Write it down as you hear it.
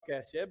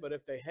broadcast yet, but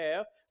if they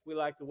have, we'd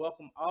like to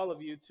welcome all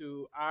of you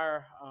to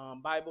our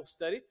Bible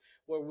study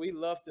where we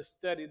love to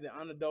study the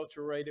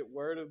unadulterated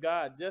Word of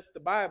God, just the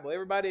Bible.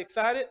 Everybody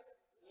excited?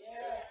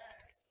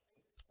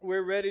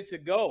 We're ready to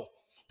go.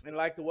 And I'd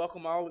like to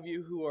welcome all of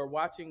you who are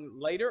watching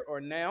later or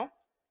now.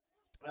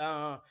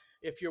 Uh,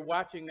 if you're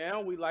watching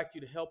now, we'd like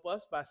you to help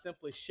us by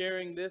simply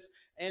sharing this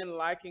and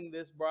liking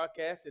this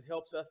broadcast. It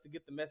helps us to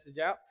get the message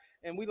out.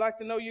 And we'd like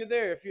to know you're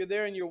there. If you're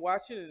there and you're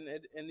watching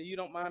and you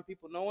don't mind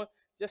people knowing,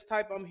 just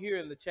type I'm here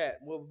in the chat.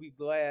 We'll be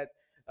glad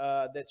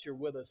that you're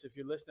with us. If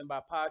you're listening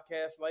by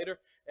podcast later,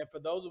 and for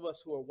those of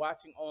us who are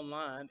watching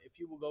online, if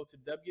you will go to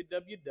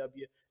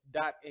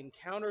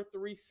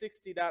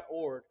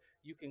www.encounter360.org,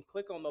 you can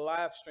click on the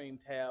live stream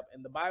tab,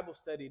 and the Bible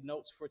study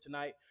notes for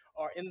tonight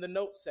are in the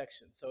notes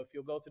section. So if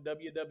you'll go to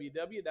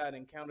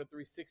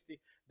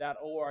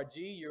www.encounter360.org,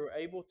 you're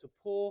able to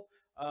pull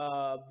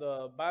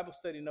the Bible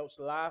study notes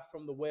live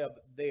from the web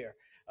there.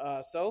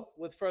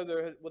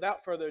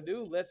 Without further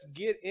ado, let's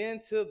get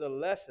into the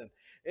lesson.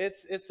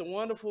 It's a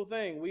wonderful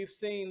thing. We've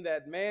seen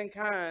that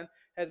mankind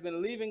has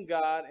been leaving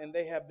God, and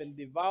they have been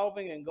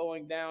devolving and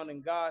going down,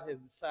 and God has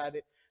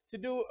decided to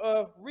do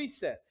a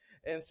reset.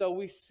 And so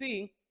we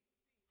see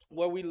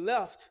where we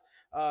left,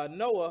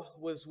 Noah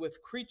was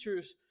with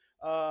creatures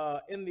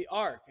in the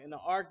ark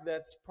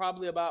that's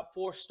probably about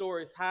 4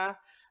 stories high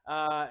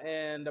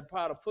and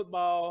about a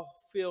football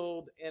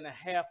field and a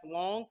half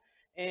long.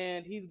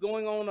 And he's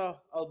going on a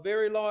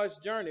very large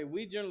journey.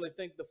 We generally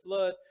think the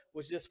flood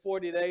was just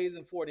 40 days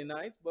and 40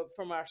 nights. But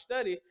from our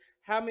study,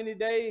 how many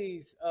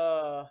days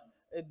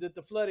did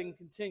the flooding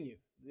continue?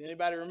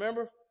 Anybody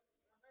remember?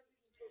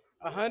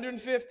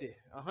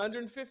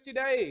 150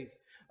 days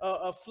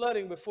of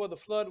flooding before the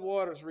flood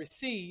waters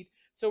recede.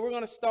 So we're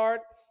going to start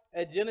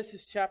at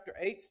Genesis chapter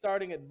 8,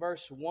 starting at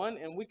verse 1,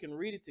 and we can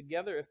read it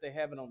together if they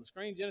have it on the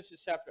screen.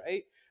 Genesis chapter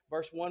 8,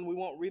 verse 1. We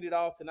won't read it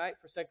all tonight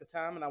for sake of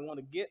time, and I want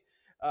to get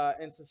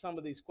into some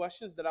of these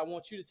questions that I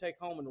want you to take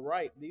home and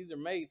write. These are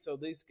made so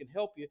these can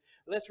help you.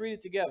 Let's read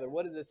it together.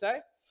 What does it say?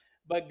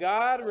 But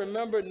God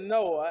remembered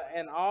Noah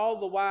and all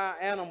the wild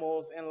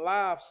animals and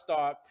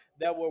livestock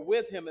that were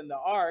with him in the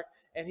ark,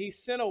 and he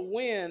sent a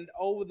wind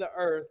over the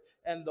earth,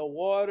 and the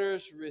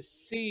waters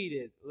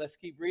receded. Let's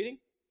keep reading.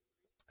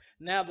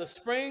 Now the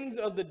springs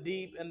of the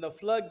deep and the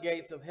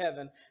floodgates of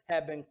heaven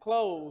had been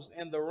closed,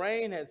 and the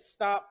rain had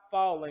stopped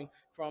falling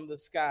from the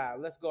sky.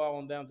 Let's go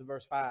on down to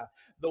verse 5.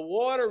 The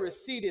water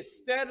receded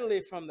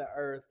steadily from the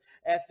earth.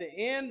 At the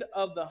end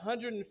of the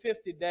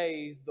 150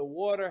 days, the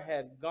water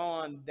had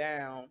gone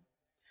down.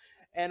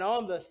 And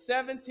on the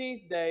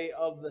 17th day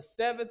of the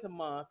 7th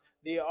month,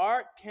 the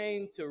ark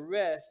came to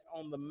rest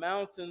on the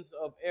mountains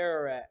of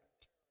Ararat.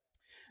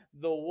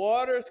 The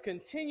waters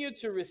continued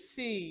to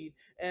recede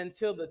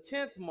until the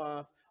 10th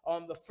month.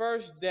 On the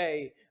first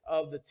day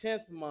of the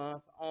 10th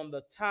month, on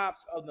the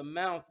tops of the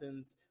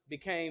mountains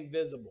became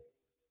visible.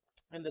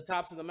 And the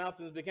tops of the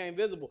mountains became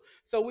visible.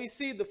 So we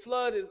see the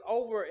flood is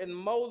over, and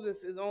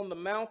Moses is on the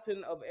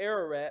mountain of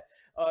Ararat.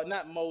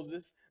 Not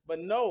Moses, but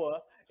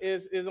Noah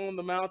is on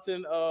the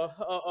mountain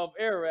of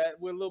Ararat.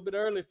 We're a little bit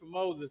early for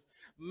Moses.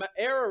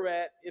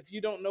 Ararat, if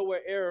you don't know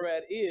where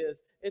Ararat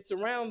is, it's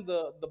around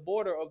the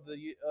border of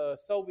the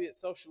Soviet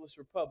Socialist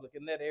Republic,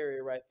 in that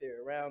area right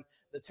there, around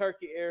the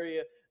Turkey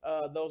area,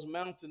 those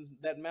mountains,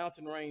 that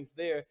mountain range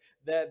there,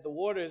 that the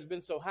water has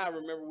been so high.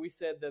 Remember, we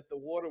said that the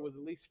water was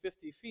at least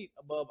 50 feet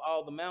above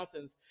all the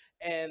mountains,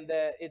 and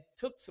that it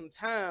took some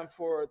time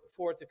for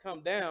it to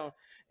come down.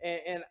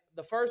 And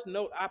the first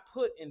note I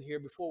put in here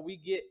before we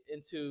get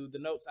into the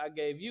notes I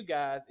gave you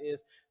guys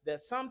is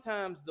that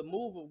sometimes the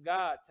move of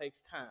God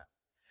takes time.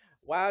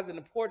 Why is it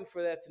important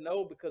for that to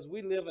know? Because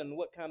we live in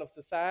what kind of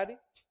society?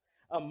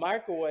 A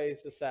microwave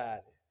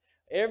society.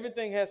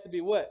 Everything has to be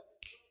what?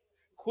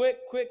 Quick,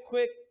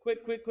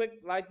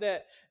 like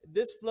that.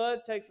 This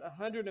flood takes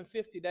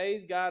 150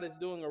 days. God is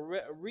doing a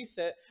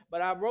reset.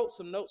 But I wrote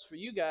some notes for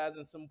you guys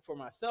and some for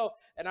myself.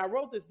 And I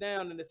wrote this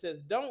down, and it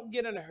says, don't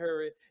get in a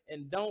hurry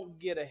and don't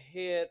get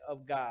ahead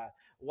of God.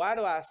 Why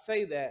do I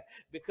say that?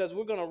 Because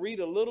we're going to read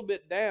a little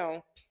bit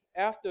down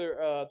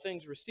after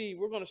things recede.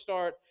 We're going to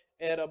start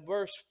at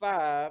verse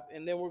 5,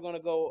 and then we're going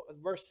to go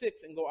verse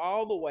 6 and go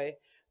all the way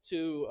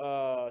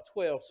to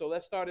 12. So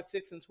let's start at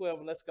 6 and 12,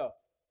 and let's go.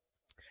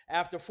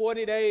 After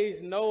 40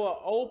 days, Noah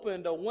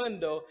opened a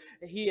window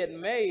he had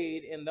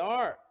made in the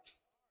ark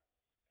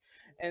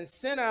and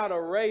sent out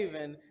a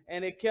raven,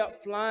 and it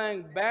kept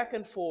flying back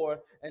and forth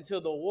until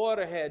the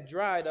water had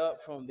dried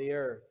up from the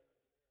earth.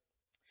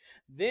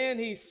 Then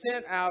he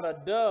sent out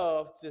a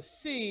dove to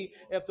see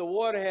if the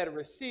water had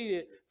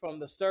receded from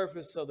the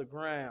surface of the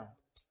ground.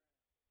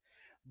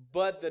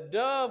 But the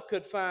dove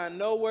could find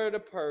nowhere to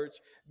perch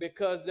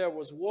because there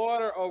was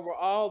water over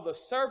all the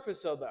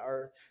surface of the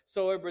earth.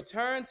 So it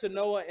returned to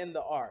Noah in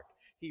the ark.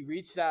 He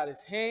reached out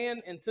his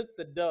hand and took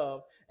the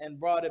dove and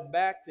brought it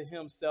back to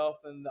himself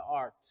in the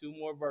ark. 2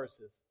 more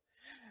verses.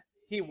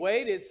 He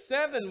waited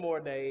 7 more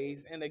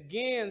days and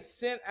again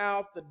sent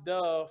out the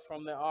dove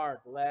from the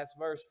ark. Last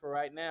verse for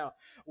right now.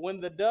 When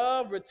the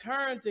dove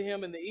returned to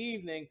him in the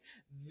evening,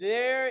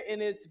 there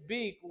in its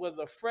beak was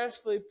a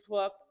freshly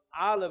plucked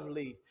olive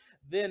leaf.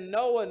 Then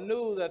Noah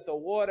knew that the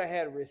water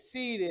had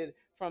receded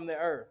from the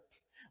earth.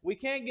 We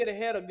can't get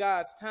ahead of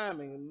God's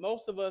timing.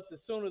 Most of us,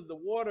 as soon as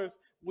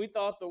we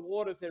thought the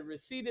waters had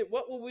receded,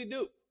 what would we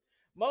do?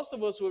 Most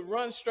of us would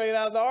run straight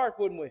out of the ark,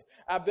 wouldn't we?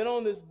 I've been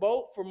on this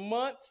boat for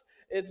months.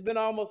 It's been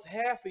almost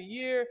half a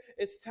year.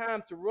 It's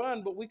time to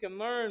run, but we can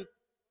learn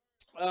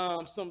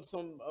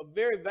some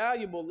very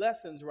valuable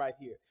lessons right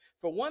here.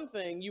 For one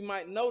thing, you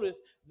might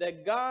notice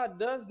that God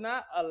does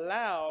not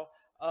allow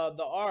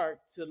the ark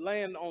to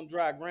land on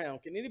dry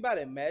ground. Can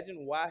anybody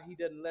imagine why he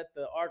doesn't let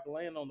the ark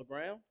land on the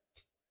ground?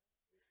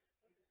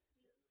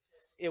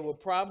 It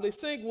would probably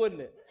sink, wouldn't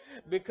it?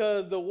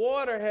 Because the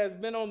water has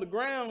been on the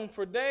ground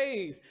for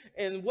days.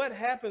 And what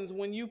happens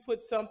when you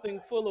put something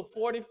full of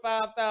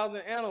 45,000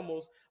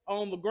 animals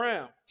on the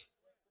ground?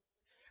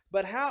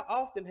 But how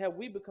often have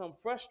we become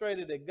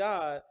frustrated at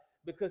God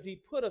because he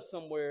put us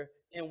somewhere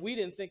and we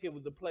didn't think it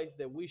was the place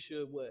that we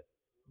should what?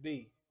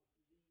 Be?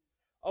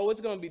 Oh,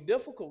 it's going to be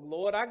difficult,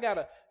 Lord. I got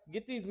to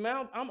get these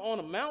mountains. I'm on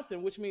a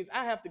mountain, which means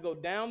I have to go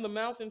down the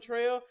mountain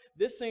trail.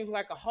 This seems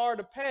like a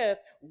harder path.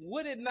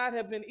 Would it not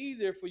have been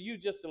easier for you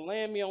just to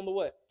land me on the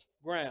what?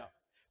 Ground.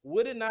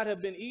 Would it not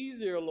have been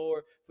easier,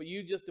 Lord, for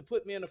you just to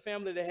put me in a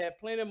family that had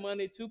plenty of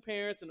money, 2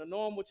 parents, and a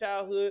normal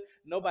childhood,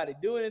 nobody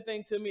do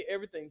anything to me,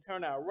 everything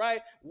turned out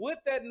right? Would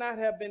that not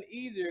have been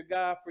easier,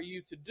 God, for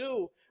you to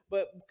do?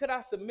 But could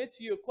I submit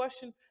to you a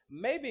question?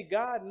 Maybe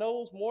God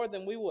knows more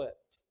than we would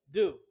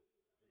do.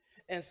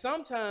 And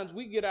sometimes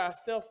we get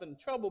ourselves in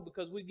trouble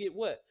because we get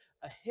what?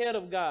 Ahead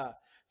of God.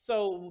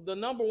 So the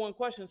number one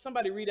question,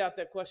 somebody read out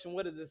that question.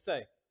 What does it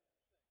say?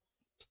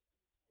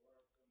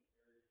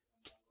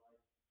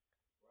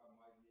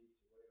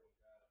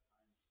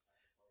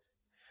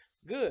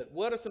 Good.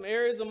 What are some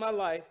areas of my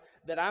life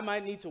that I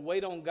might need to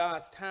wait on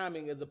God's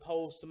timing as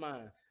opposed to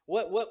mine?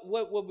 What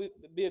would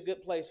be a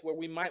good place where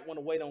we might want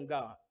to wait on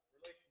God?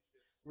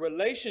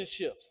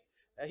 Relationships.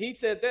 He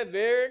said that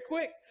very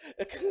quick.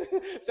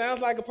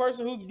 Sounds like a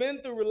person who's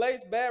been through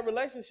bad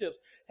relationships.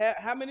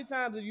 How many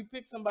times have you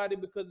picked somebody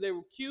because they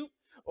were cute,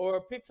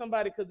 or pick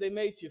somebody because they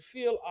made you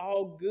feel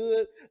all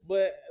good,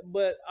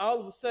 but all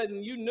of a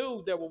sudden you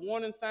knew there were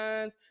warning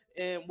signs?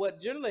 And what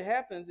generally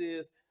happens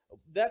is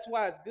that's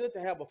why it's good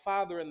to have a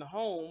father in the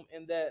home,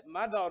 and that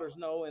my daughters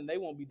know, and they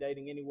won't be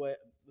dating anyway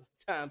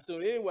time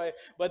soon anyway,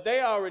 but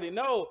they already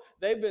know.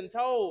 They've been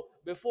told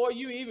before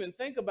you even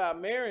think about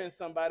marrying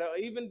somebody or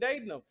even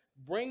dating them,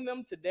 bring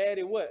them to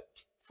daddy what?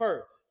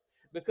 First.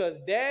 Because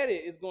daddy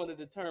is going to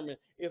determine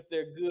if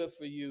they're good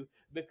for you.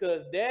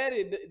 Because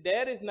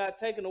daddy's not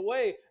taken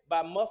away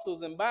by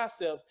muscles and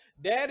biceps.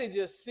 Daddy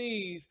just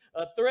sees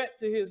a threat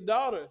to his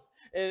daughters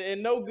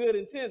and no good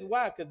intents.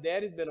 Why? Because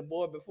daddy's been a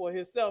boy before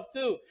himself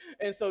too.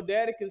 And so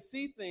daddy can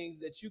see things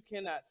that you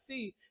cannot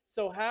see.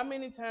 So how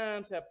many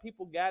times have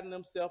people gotten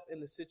themselves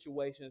into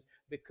situations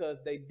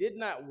because they did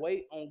not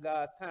wait on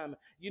God's time?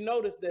 You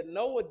notice that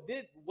Noah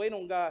did wait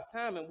on God's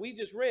time, and we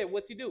just read,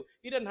 what's he do?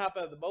 He doesn't hop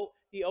out of the boat.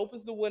 He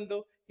opens the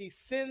window. He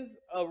sends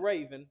a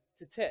raven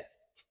to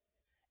test,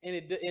 and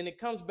it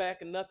comes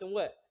back and nothing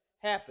what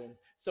happens.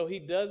 So he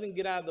doesn't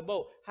get out of the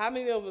boat. How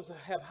many of us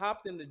have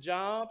hopped into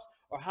jobs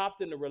or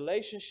hopped into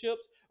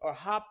relationships or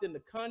hopped into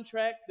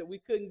contracts that we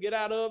couldn't get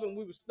out of and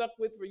we were stuck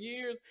with for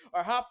years,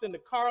 or hopped into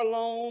car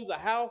loans or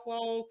house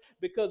loans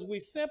because we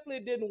simply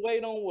didn't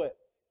wait on what?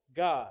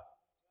 God.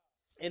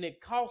 And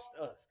it cost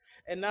us.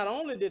 And not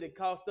only did it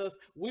cost us,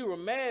 we were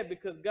mad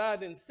because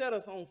God didn't set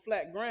us on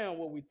flat ground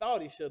where we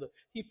thought he should have.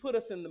 He put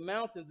us in the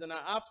mountains and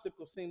our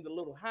obstacles seemed a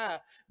little high,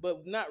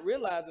 but not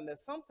realizing that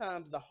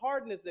sometimes the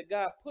hardness that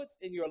God puts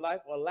in your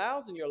life or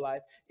allows in your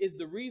life is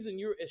the reason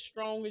you're as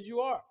strong as you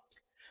are.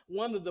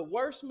 One of the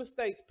worst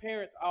mistakes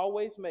parents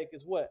always make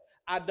is what?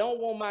 I don't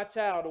want my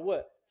child to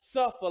what?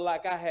 Suffer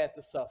like I had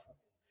to suffer.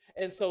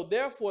 And so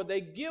therefore they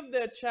give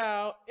their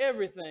child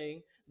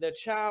everything. Their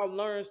child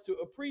learns to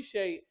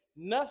appreciate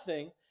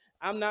nothing.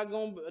 I'm not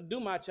going to do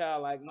my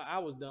child like I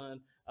was done.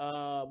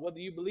 Whether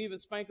you believe in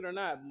spanking or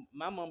not,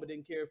 my mama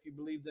didn't care if you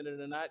believed in it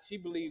or not. She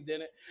believed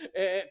in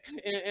it.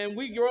 And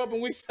we grow up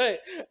and we say,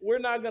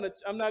 I'm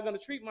not going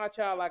to treat my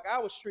child like I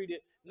was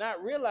treated,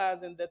 not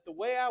realizing that the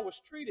way I was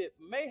treated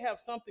may have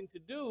something to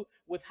do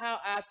with how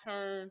I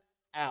turned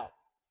out.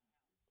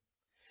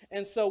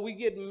 And so we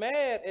get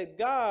mad at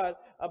God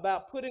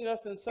about putting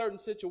us in certain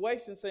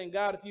situations, saying,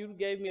 God, if you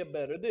gave me a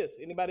better this.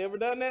 Anybody ever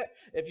done that?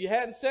 If you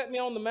hadn't set me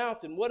on the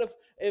mountain, what if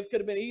it could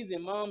have been easy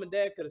and mom and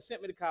dad could have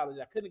sent me to college?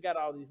 I couldn't have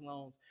got all these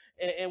loans.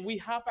 And we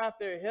hop out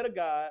there ahead of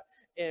God,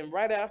 and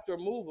right after a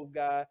move of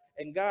God,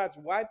 and God's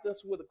wiped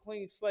us with a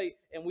clean slate,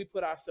 and we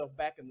put ourselves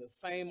back in the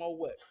same old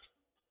way.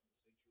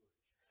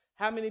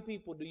 How many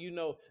people do you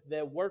know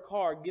that work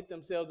hard, get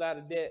themselves out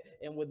of debt,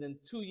 and within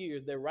 2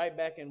 years, they're right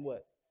back in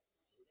what?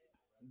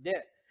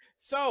 Debt.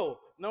 So,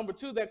 number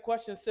two, that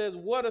question says,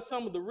 what are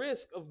some of the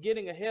risks of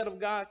getting ahead of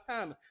God's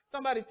timing?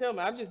 Somebody tell me,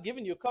 I've just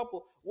given you a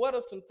couple. What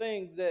are some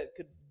things that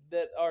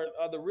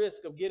are the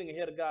risk of getting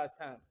ahead of God's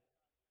timing?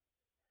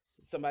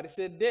 Somebody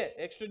said debt,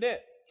 extra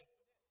debt.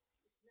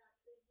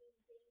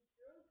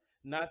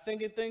 Not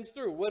thinking things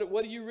through.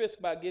 What do you risk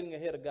by getting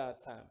ahead of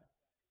God's timing?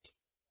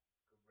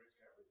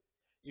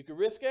 You could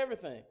risk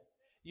everything.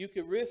 You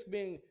could risk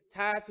being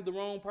tied to the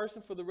wrong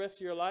person for the rest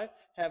of your life,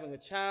 having a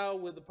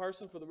child with the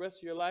person for the rest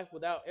of your life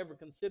without ever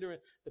considering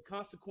the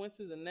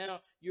consequences. And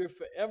now you're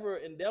forever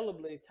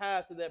indelibly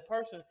tied to that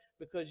person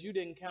because you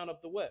didn't count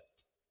up the what?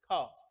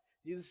 Cost.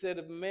 Jesus said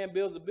if a man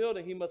builds a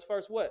building, he must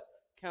first what?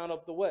 Count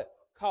up the what?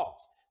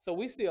 Cost. So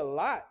we see a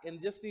lot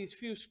in just these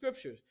few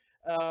scriptures.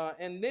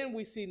 And then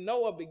we see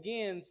Noah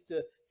begins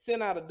to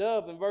send out a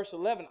dove in verse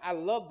 11. I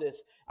love this.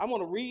 I'm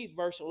going to read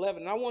verse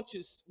 11, and I want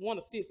to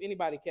see if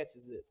anybody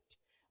catches this.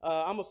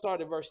 I'm going to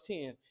start at verse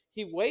 10.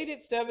 He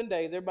waited 7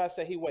 days. Everybody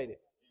say he waited.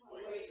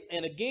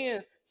 And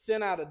again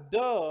sent out a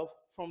dove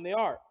from the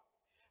ark.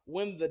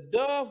 When the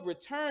dove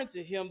returned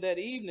to him that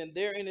evening,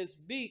 there in its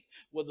beak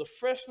was a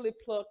freshly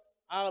plucked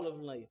olive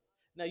leaf.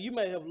 Now, you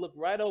may have looked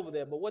right over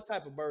there, but what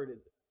type of bird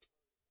is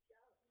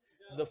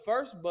it? The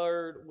first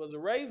bird was a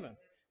raven.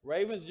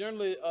 Ravens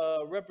generally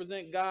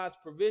represent God's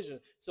provision.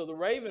 So the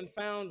raven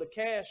found a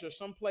cache or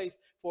some place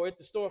for it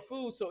to store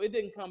food, so it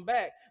didn't come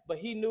back, but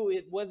he knew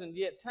it wasn't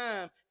yet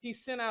time. He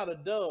sent out a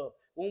dove.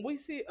 When we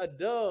see a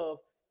dove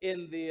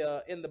in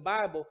the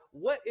Bible,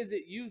 what is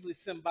it usually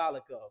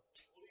symbolic of?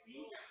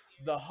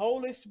 The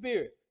Holy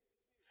Spirit.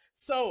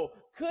 So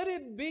could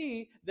it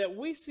be that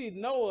we see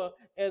Noah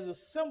as a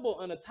symbol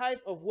and a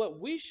type of what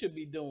we should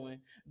be doing,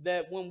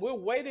 that when we're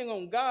waiting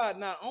on God,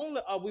 not only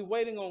are we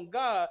waiting on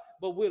God,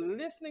 but we're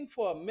listening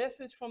for a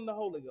message from the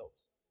Holy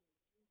Ghost.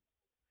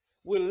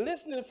 We're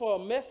listening for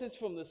a message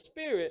from the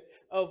Spirit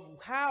of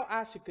how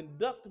I should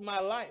conduct my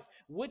life.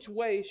 Which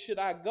way should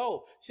I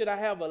go? Should I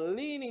have a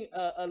leading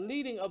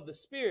of the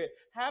Spirit?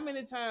 How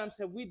many times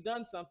have we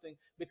done something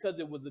because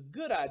it was a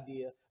good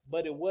idea,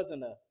 but it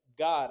wasn't a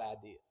God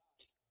idea?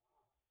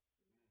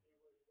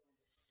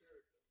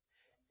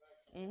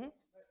 Mm-hmm.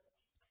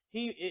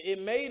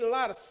 It made a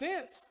lot of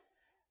sense.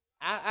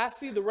 I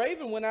see the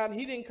raven went out and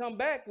he didn't come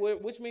back,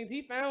 which means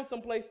he found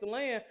some place to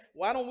land.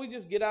 Why don't we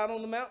just get out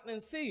on the mountain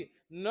and see?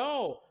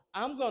 No,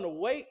 I'm going to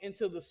wait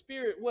until the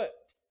Spirit what?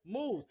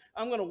 Moves.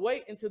 I'm going to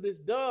wait until this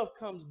dove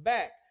comes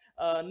back,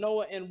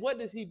 Noah. And what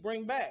does he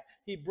bring back?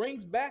 He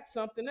brings back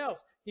something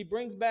else. He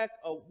brings back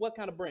what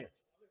kind of branch?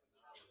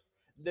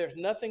 There's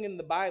nothing in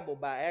the Bible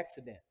by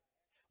accident.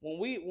 When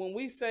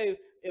we say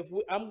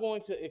I'm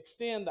going to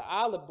extend the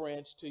olive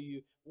branch to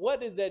you,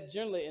 what is that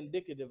generally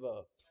indicative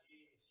of?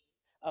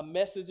 A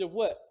message of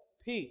what?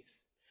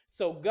 Peace.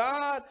 So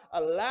God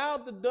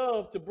allowed the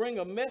dove to bring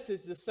a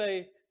message to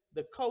say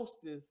the coast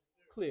is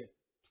clear.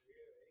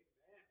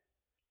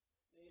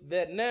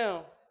 That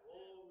now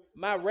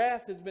my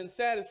wrath has been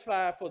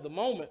satisfied for the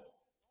moment,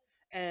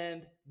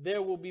 and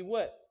there will be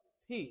what?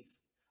 Peace.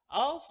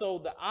 Also,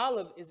 the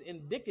olive is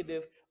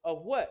indicative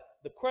of what?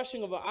 The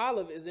crushing of an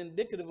olive is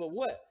indicative of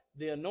what?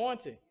 The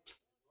anointing.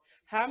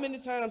 How many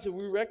times have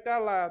we wrecked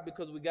our lives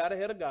because we got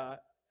ahead of God?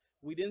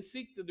 We didn't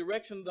seek the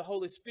direction of the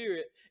Holy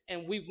Spirit,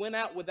 and we went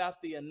out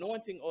without the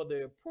anointing or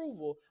the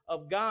approval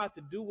of God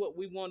to do what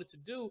we wanted to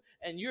do.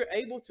 And you're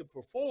able to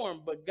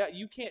perform, but God,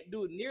 you can't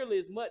do it nearly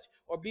as much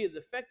or be as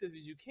effective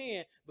as you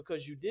can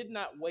because you did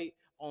not wait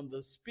on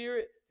the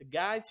Spirit to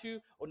guide you,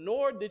 or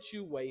nor did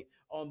you wait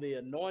on the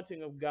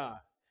anointing of God.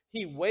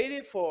 He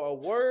waited for a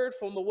word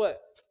from the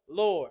what?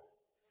 Lord.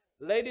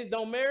 Ladies,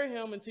 don't marry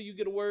him until you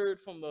get a word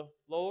from the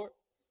Lord,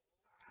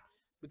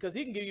 because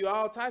he can give you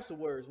all types of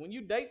words. When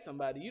you date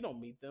somebody, you don't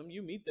meet them.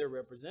 You meet their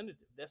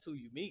representative. That's who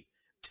you meet.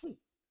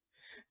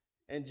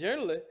 And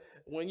generally,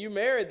 when you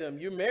marry them,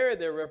 you marry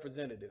their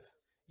representative.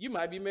 You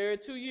might be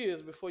married 2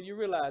 years before you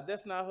realize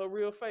that's not her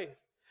real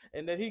face,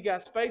 and that he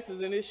got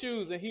spaces in his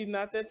shoes and he's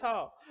not that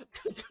tall.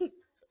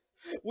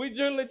 We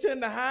generally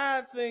tend to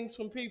hide things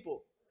from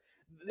people.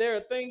 There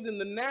are things in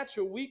the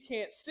natural we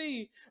can't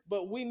see,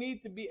 but we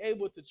need to be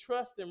able to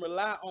trust and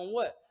rely on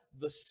what?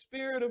 The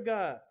Spirit of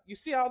God. You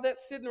see all that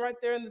sitting right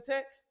there in the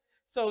text?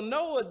 So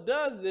Noah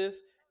does this,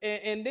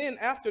 and then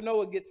after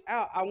Noah gets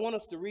out, I want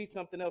us to read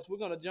something else. We're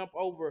going to jump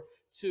over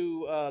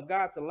to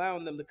God's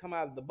allowing them to come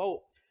out of the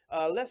boat.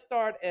 Let's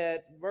start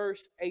at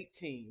verse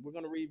 18. We're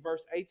going to read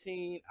verse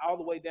 18 all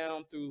the way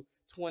down through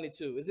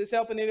 22. Is this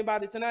helping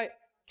anybody tonight?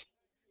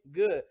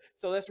 Good.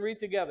 So let's read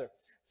together.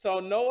 So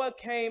Noah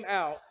came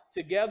out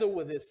together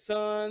with his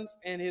sons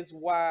and his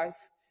wife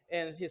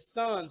and his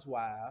sons'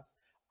 wives,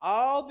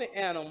 all the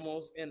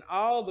animals and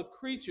all the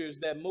creatures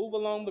that move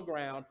along the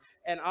ground,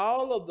 and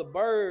all of the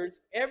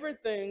birds,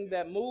 everything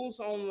that moves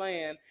on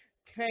land,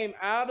 came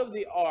out of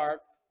the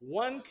ark,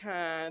 one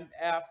kind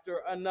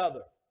after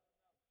another.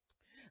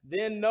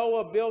 Then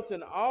Noah built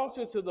an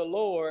altar to the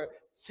Lord,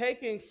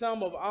 taking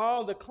some of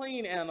all the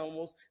clean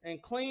animals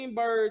and clean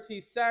birds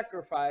he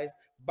sacrificed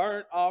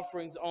burnt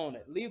offerings on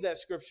it. Leave that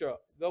scripture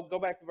up. Go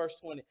back to verse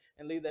 20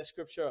 and leave that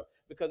scripture up,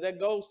 because that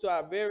goes to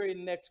our very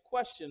next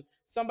question.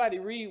 Somebody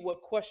read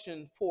what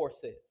question 4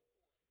 says.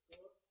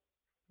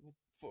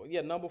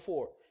 Yeah, number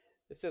 4.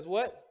 It says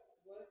what?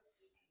 What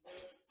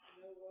does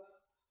Noah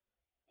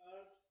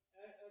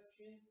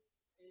actions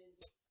in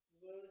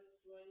verse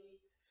 20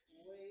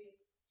 way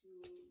to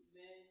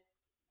man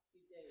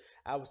today?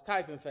 I was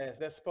typing fast.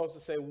 That's supposed to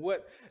say,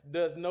 what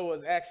does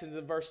Noah's actions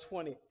in verse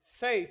 20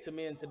 say to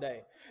men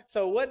today?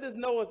 So what does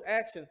Noah's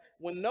action,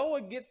 when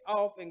Noah gets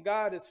off and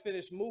God is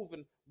finished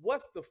moving,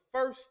 what's the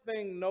first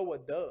thing Noah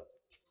does?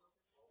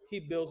 He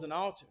builds an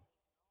altar.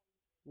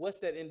 What's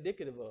that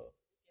indicative of?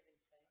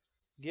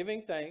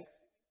 Giving thanks.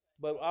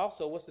 But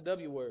also, what's the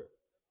W word?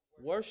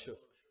 Worship.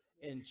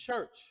 In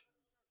church.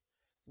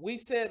 We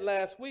said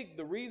last week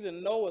the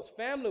reason Noah's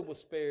family was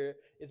spared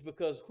is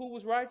because who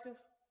was righteous?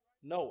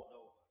 Noah.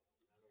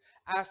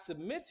 I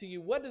submit to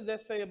you, what does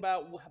that say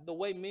about the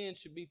way men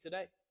should be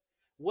today?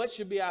 What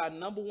should be our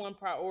number one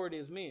priority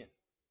as men?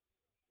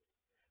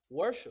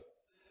 Worship.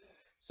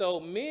 So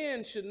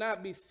men should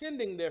not be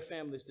sending their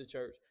families to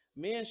church.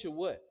 Men should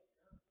what?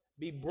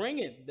 Be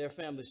bringing their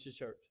families to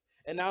church.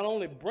 And not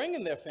only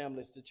bringing their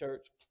families to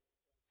church,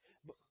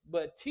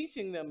 but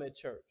teaching them at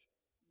church.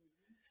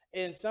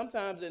 And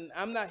sometimes, and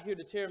I'm not here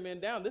to tear men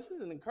down, this is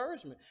an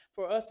encouragement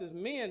for us as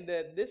men,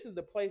 that this is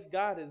the place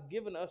God has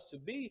given us to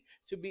be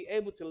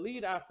able to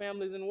lead our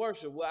families in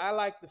worship. Well, I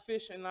like to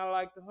fish and I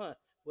like to hunt.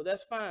 Well,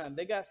 that's fine.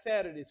 They got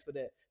Saturdays for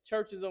that.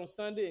 Church is on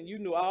Sunday, and you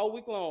knew all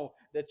week long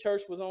that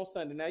church was on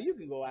Sunday. Now, you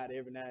can go out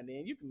every now and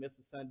then. You can miss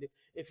a Sunday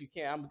if you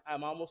can.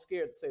 I'm almost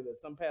scared to say that.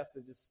 Some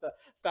pastors just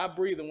stop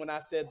breathing when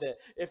I said that.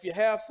 If you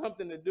have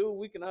something to do,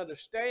 we can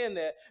understand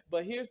that.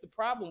 But here's the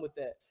problem with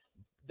that.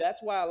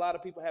 That's why a lot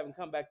of people haven't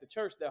come back to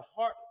church. Their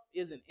heart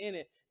isn't in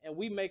it, and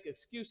we make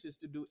excuses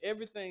to do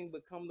everything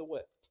but come to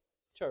what?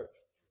 Church.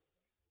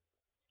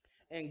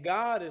 And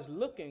God is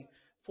looking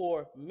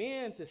for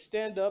men to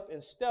stand up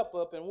and step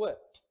up and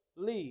what?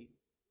 Lead.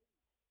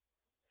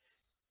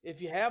 If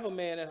you have a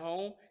man at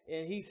home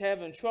and he's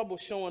having trouble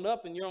showing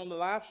up and you're on the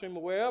live stream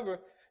or wherever,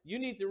 you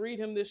need to read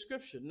him this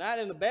scripture. Not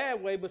in a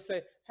bad way, but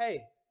say,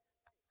 hey,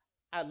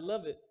 I'd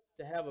love it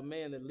to have a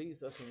man that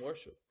leads us in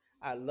worship.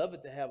 I love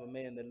it to have a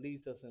man that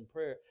leads us in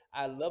prayer.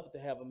 I love it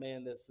to have a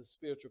man that's a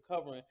spiritual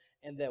covering,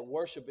 and that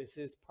worship is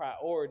his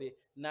priority,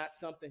 not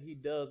something he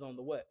does on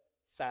the what?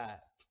 Side.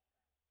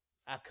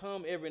 I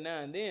come every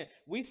now and then.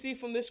 We see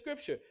from this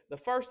scripture, the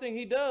first thing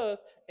he does,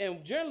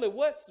 and generally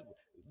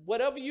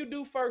whatever you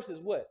do first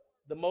is what?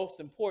 The most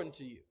important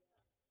to you.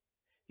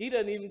 He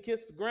doesn't even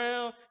kiss the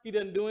ground. He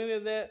doesn't do any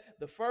of that.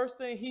 The first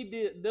thing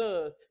he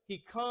does, he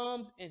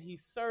comes and he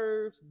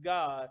serves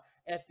God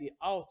at the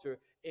altar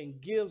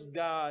and gives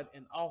God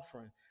an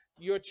offering.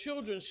 Your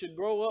children should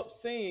grow up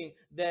seeing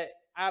that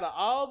out of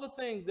all the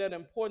things that are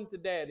important to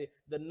daddy,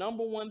 the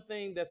number one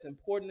thing that's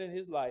important in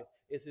his life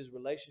is his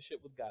relationship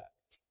with God.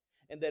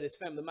 And that his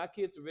family. My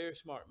kids are very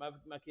smart.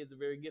 My kids are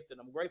very gifted.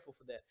 I'm grateful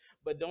for that.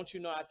 But don't you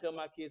know, I tell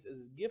my kids, as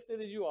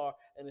gifted as you are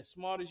and as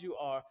smart as you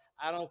are,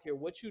 I don't care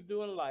what you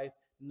do in life.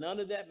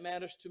 None of that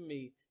matters to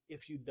me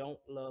if you don't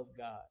love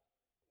God.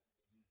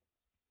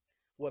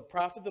 What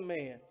profit the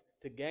man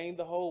to gain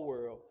the whole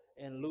world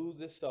and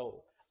lose his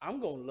soul? I'm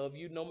going to love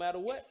you no matter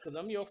what, because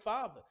I'm your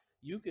father.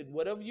 You could,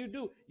 whatever you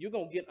do, you're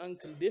going to get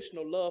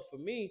unconditional love for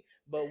me.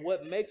 But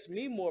what makes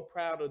me more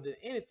prouder than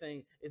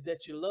anything is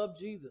that you love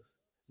Jesus.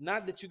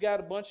 Not that you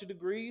got a bunch of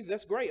degrees.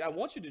 That's great. I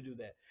want you to do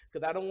that,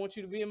 because I don't want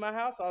you to be in my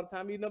house all the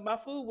time eating up my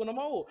food when I'm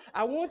old.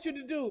 I want you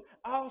to do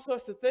all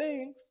sorts of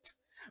things.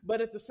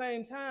 But at the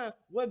same time,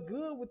 what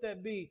good would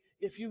that be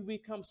if you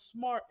become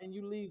smart and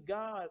you leave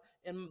God,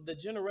 and the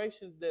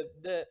generations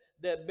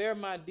that bear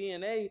my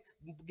DNA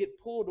get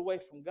pulled away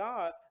from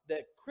God?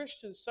 That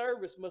Christian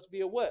service must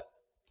be a what?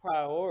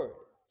 Priority.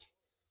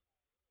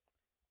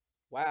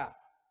 Wow.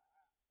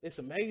 It's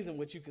amazing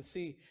what you can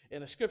see in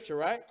the scripture,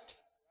 right?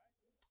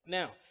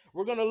 Now,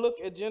 we're going to look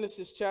at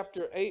Genesis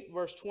chapter 8,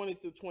 verse 20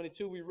 through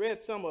 22. We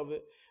read some of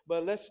it,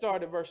 but let's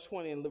start at verse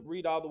 20 and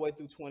read all the way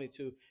through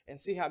 22 and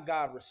see how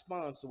God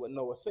responds to what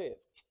Noah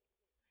says.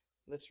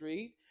 Let's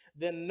read.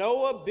 Then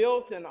Noah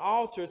built an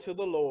altar to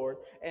the Lord,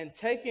 and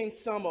taking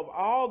some of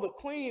all the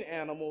clean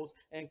animals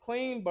and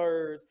clean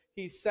birds,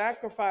 he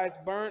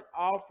sacrificed burnt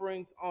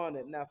offerings on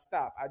it. Now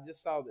stop. I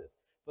just saw this.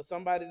 For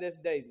somebody that's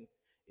dating,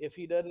 if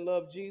he doesn't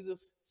love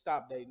Jesus,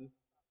 stop dating.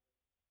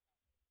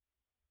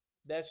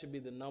 That should be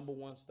the number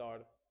one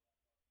starter.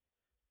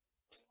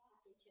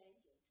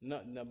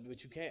 No,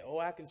 but you can't. Oh,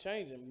 I can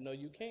change him. No,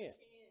 you can't.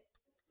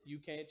 You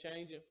can't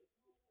change him.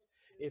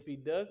 If he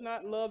does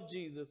not love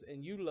Jesus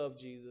and you love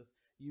Jesus,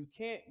 you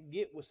can't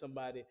get with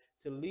somebody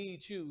to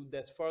lead you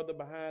that's further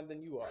behind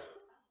than you are.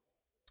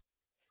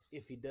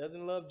 If he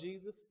doesn't love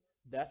Jesus,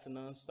 that's a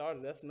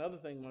non-starter. That's another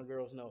thing my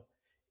girls know.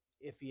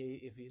 If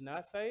he's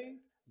not saved,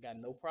 got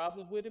no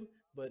problems with him.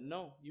 But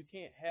no, you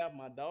can't have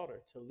my daughter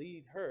to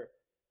lead her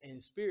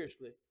and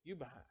spiritually you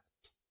behind.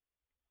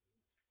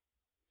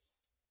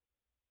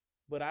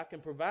 But I can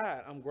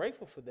provide. I'm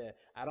grateful for that.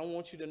 I don't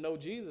want you to know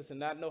Jesus and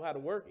not know how to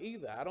work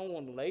either. I don't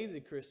want a lazy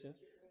Christian.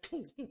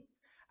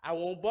 I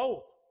want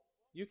both.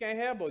 You can't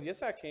have both.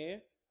 Yes, I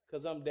can,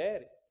 because I'm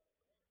daddy.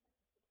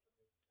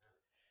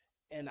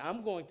 And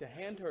I'm going to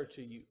hand her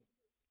to you.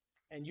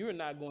 And you're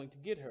not going to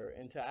get her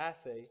until I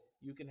say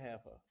you can have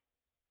her.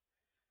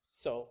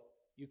 So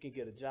you can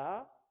get a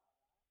job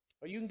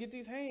or you can get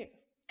these hands.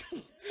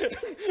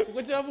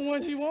 Whichever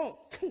ones you want.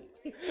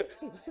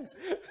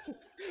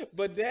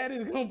 But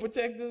daddy's going to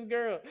protect this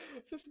girl.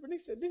 Sister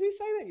Bernice said, did he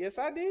say that? Yes,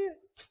 I did.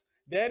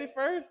 Daddy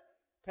first,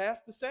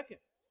 pastor second.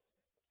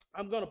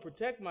 I'm going to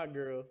protect my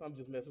girl. I'm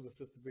just messing with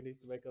Sister Bernice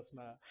to make her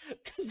smile.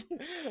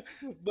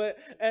 But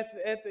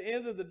at the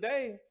end of the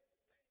day,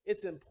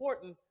 it's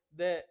important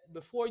that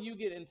before you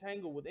get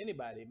entangled with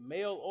anybody,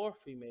 male or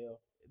female,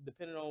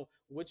 depending on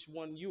which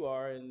one you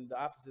are and the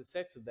opposite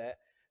sex of that,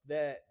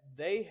 that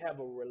they have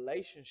a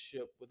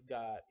relationship with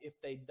God. If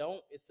they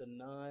don't, it's a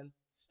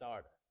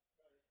non-starter.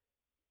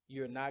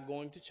 You're not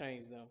going to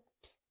change them.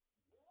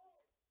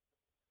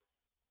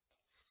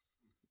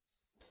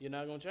 You're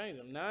not going to change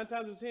them. 9 times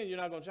out of 10, you're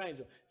not going to change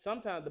them.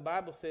 Sometimes the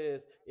Bible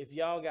says if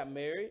y'all got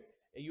married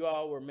and you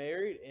all were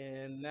married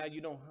and now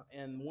you don't,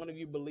 and one of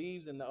you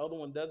believes and the other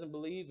one doesn't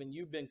believe and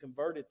you've been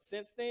converted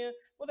since then,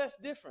 well, that's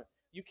different.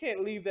 You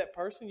can't leave that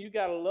person. You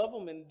got to love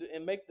them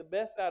and make the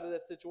best out of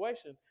that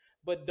situation.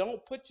 But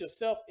don't put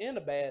yourself in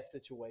a bad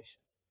situation.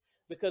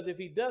 Because if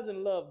he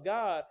doesn't love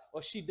God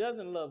or she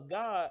doesn't love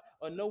God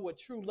or know what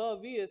true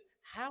love is,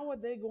 how are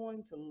they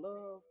going to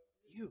love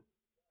you?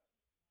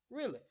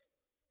 Really?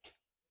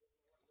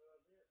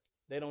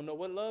 They don't know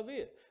what love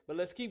is. But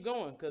let's keep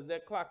going because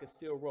that clock is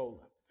still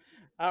rolling.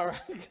 All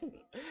right.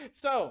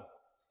 So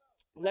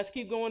let's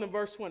keep going to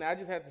verse 20. I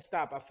just had to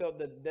stop. I felt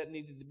that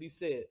needed to be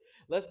said.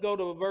 Let's go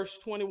to verse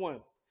 21.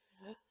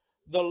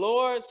 The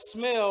Lord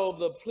smelled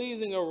the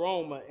pleasing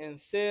aroma and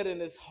said in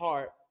his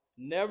heart,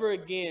 never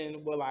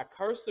again will I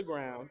curse the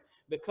ground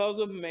because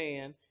of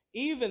man,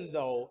 even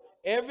though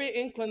every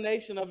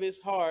inclination of his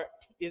heart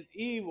is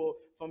evil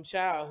from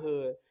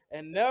childhood.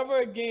 And never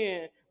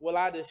again will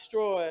I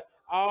destroy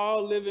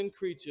all living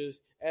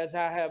creatures as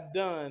I have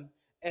done,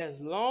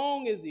 as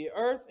long as the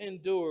earth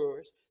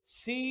endures,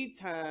 seed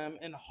time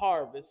and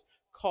harvest,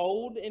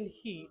 cold and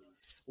heat,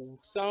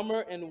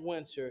 summer and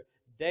winter,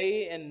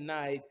 day and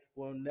night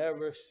will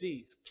never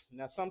cease.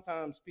 Now,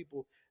 sometimes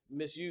people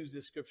misuse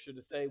this scripture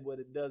to say what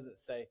it doesn't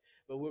say,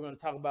 but we're going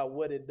to talk about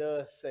what it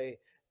does say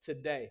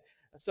today.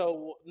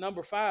 So,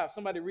 number 5,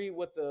 somebody read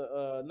what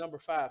the number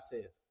 5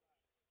 says.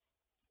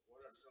 What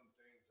are some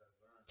things I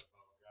learned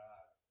about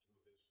God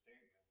through this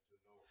statement to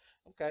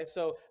Noah? Okay,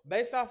 so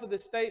based off of the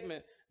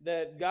statement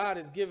that God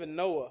has given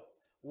Noah,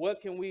 what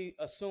can we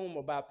assume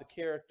about the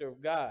character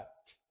of God?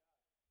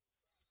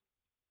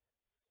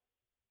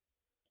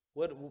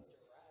 What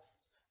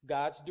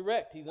God's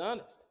direct. He's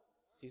honest.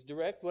 He's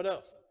direct. What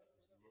else?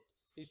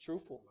 He's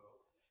truthful.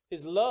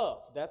 His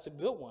love. That's a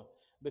good one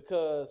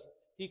because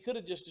he could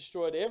have just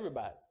destroyed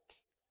everybody,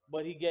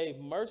 but he gave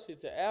mercy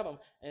to Adam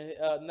and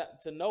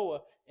to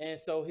Noah, and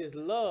so his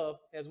love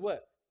has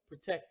what?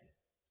 Protected.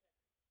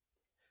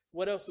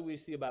 What else do we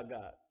see about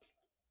God?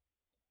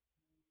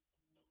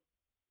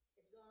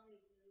 As long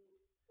as you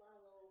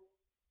follow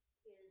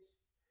his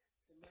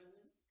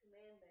commandments,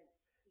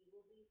 he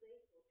will be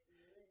faithful to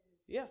you and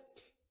Yeah.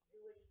 do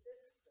what he says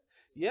he's going to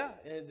do. Yeah,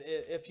 and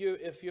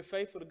if you're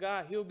faithful to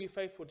God, He'll be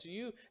faithful to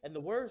you. And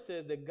the Word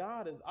says that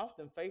God is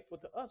often faithful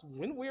to us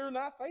when we're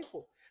not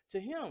faithful to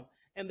Him.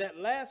 And that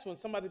last one,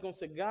 somebody's gonna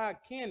say God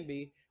can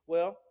be.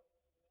 Well,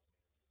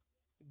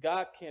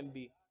 God can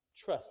be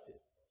trusted.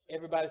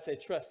 Everybody say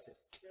trusted.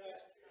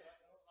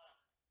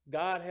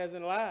 God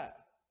hasn't lied.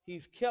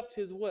 He's kept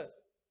His what?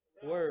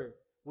 Word.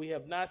 We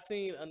have not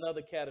seen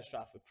another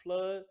catastrophic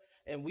flood,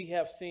 and we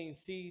have seen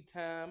seed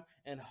time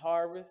and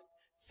harvest.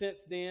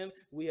 Since then,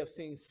 we have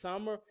seen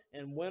summer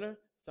and winter,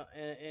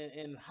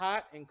 and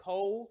hot and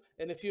cold.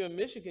 And if you're in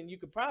Michigan, you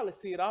could probably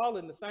see it all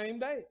in the same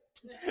day.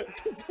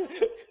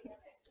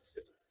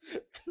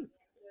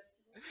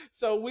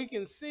 So we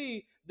can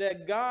see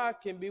that God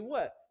can be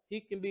what? He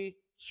can be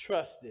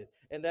trusted.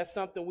 And that's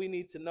something we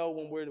need to know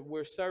when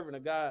we're serving a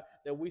God,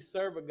 that we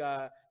serve a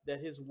God, that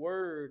his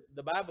word,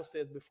 the Bible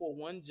says, before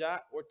one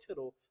jot or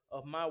tittle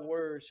of my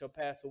word shall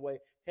pass away,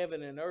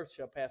 heaven and earth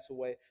shall pass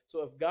away.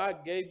 So if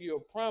God gave you a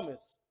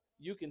promise,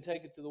 you can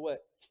take it to the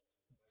what?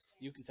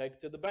 You can take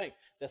it to the bank.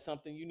 That's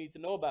something you need to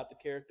know about the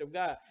character of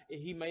God.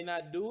 He may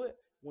not do it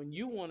when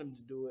you want him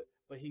to do it,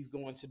 but he's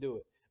going to do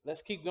it.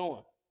 Let's keep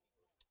going.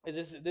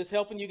 Is this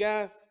helping you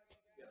guys?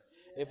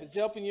 If it's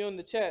helping you in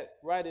the chat,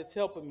 right, it's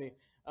helping me.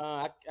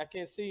 I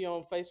can't see you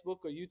on Facebook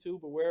or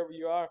YouTube or wherever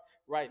you are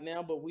right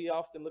now, but we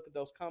often look at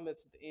those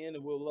comments at the end,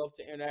 and we'll love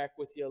to interact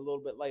with you a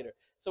little bit later.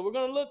 So we're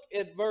going to look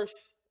at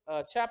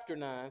chapter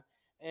 9,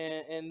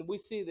 and we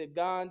see that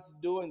God's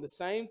doing the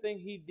same thing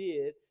he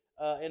did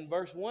in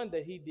verse 1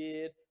 that he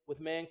did with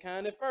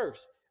mankind at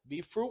first.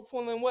 Be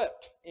fruitful and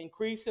what?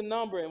 Increase in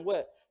number and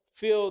what?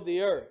 Fill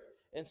the earth.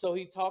 And so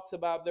he talks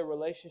about their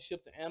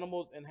relationship to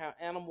animals and how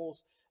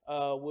animals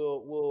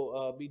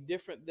will be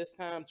different this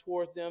time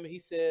towards them. He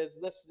says,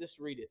 let's just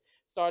read it.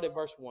 Start at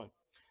verse 1.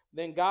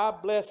 Then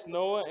God blessed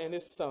Noah and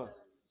his son,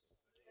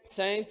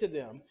 saying to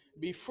them,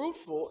 be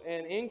fruitful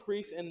and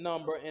increase in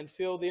number and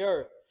fill the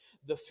earth.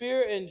 The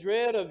fear and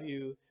dread of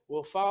you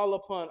will fall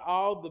upon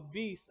all the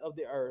beasts of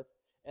the earth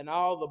and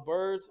all the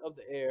birds of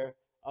the air,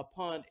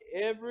 upon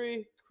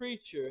every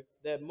creature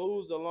that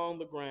moves along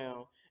the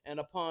ground, and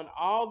upon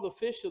all the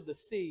fish of the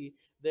sea.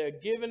 They're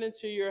given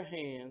into your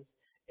hands.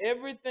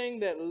 Everything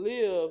that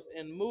lives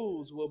and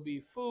moves will be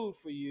food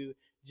for you.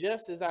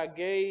 Just as I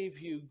gave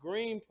you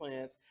green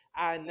plants,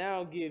 I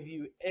now give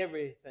you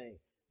everything.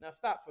 Now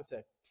stop for a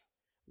second.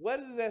 What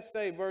does that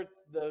say?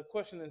 The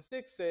question in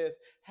 6 says,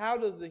 how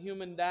does the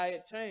human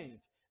diet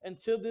change?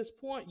 Until this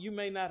point, you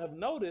may not have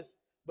noticed,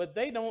 but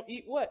they don't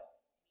eat what?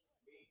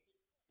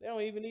 They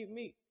don't even eat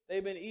meat.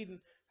 They've been eating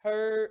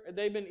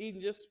they've been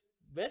eating just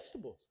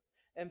vegetables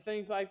and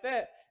things like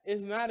that.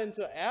 It's not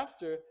until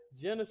after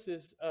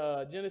Genesis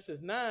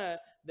 9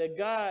 that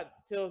God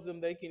tells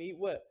them they can eat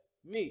what?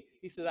 Meat.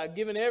 He says, I've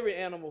given every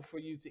animal for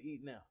you to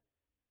eat now.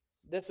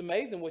 That's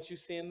amazing what you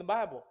see in the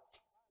Bible.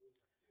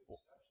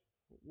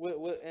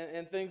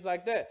 And things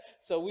like that.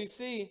 So we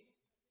see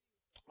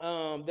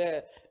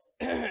that,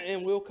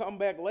 and we'll come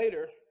back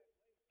later.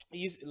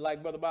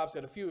 Like Brother Bob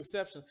said, a few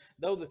exceptions.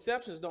 Those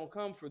exceptions don't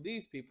come for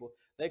these people.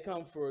 They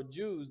come for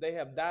Jews. They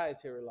have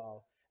dietary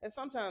laws. And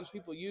sometimes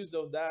people use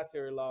those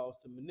dietary laws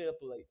to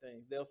manipulate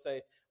things. They'll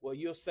say, well,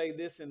 you'll say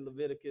this in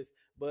Leviticus,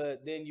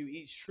 but then you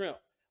eat shrimp.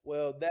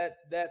 Well,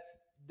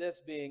 that's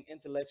being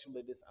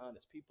intellectually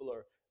dishonest. People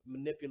are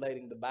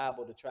manipulating the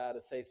Bible to try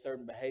to say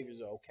certain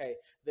behaviors are okay.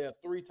 There are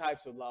 3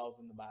 types of laws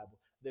in the Bible.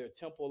 There are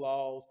temple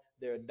laws,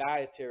 there are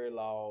dietary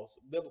laws,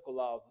 biblical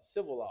laws, and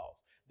civil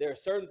laws. There are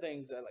certain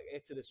things that, like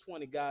Exodus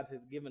 20, God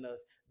has given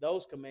us.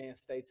 Those commands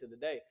stay to the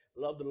day.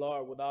 Love the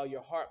Lord with all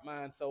your heart,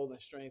 mind, soul,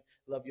 and strength.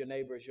 Love your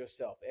neighbor as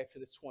yourself.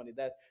 Exodus 20.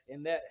 That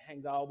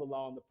hangs all the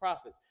law and the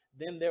prophets.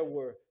 Then there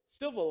were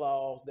civil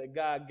laws that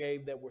God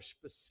gave that were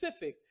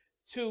specific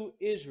to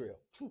Israel.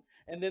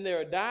 And then there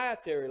are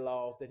dietary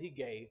laws that he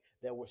gave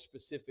that were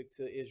specific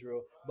to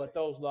Israel. But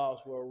those laws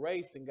were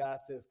erased, and God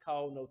says,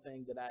 call no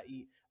thing that I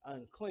eat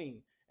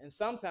unclean. And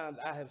sometimes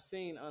I have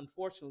seen,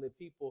 unfortunately,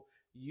 people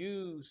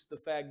use the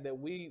fact that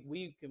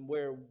we can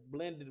wear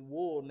blended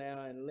wool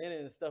now and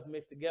linen and stuff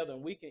mixed together,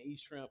 and we can eat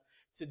shrimp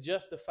to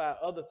justify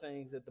other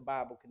things that the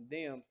Bible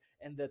condemns,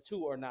 and the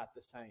two are not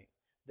the same.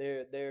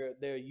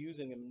 They're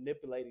using and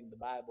manipulating the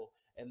Bible,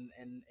 and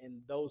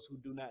those who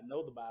do not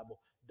know the Bible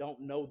don't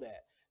know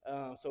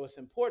that. So it's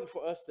important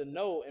for us to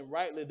know and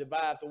rightly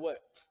divide the what?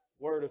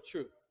 Word of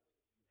truth.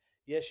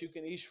 Yes, you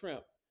can eat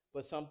shrimp,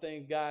 but some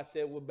things God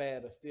said were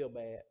bad are still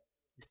bad.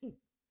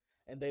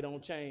 And they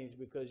don't change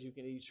because you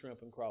can eat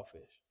shrimp and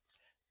crawfish.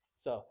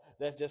 So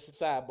that's just a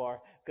sidebar,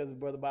 because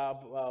Brother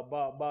Bob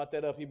brought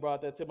that up. He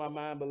brought that to my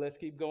mind, but let's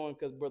keep going,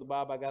 because Brother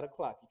Bob, I got a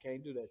clock. You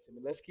can't do that to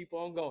me. Let's keep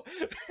on going.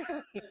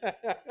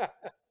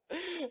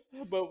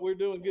 But we're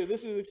doing good.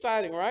 This is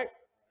exciting, right?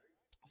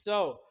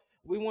 So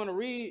we want to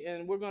read,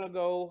 and we're going to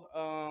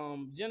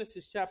go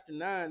Genesis chapter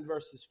 9,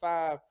 verses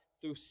 5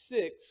 through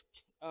 6.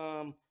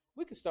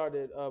 We can start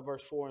at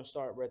verse 4 and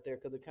start right there,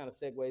 because it kind of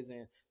segues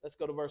in. Let's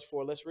go to verse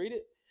 4. Let's read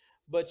it.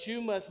 But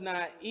you must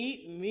not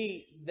eat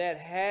meat that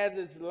has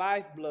its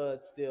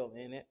lifeblood still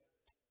in it.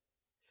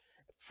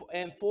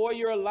 And for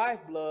your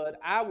lifeblood,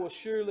 I will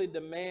surely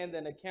demand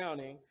an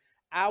accounting.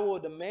 I will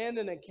demand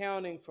an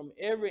accounting from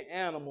every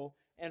animal,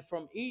 and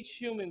from each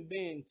human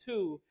being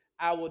too.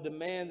 I will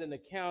demand an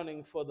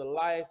accounting for the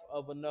life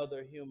of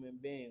another human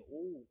being.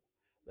 Ooh,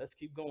 let's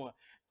keep going.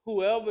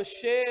 Whoever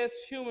sheds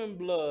human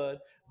blood,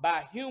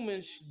 by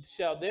humans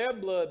shall their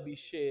blood be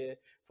shed.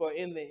 For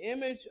in the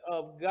image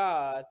of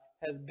God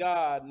has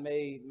God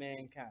made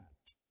mankind.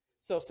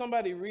 So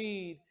somebody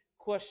read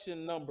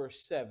question number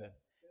 7.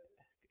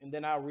 And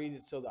then I'll read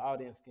it so the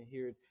audience can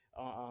hear it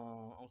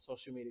on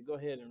social media. Go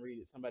ahead and read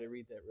it. Somebody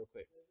read that real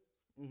quick.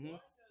 Mm-hmm.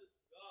 What does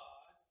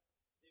God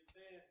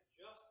demand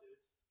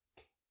justice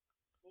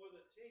for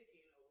the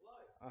taking of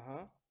life?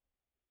 Uh-huh.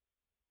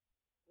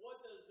 What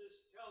does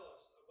this tell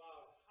us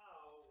about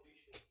how we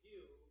should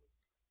view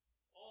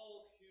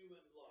all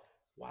human life?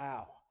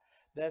 Wow.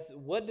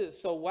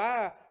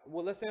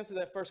 Well, let's answer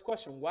that first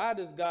question. Why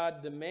does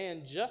God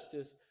demand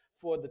justice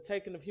for the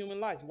taking of human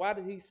lives? Why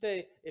did he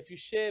say, if you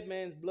shed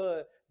man's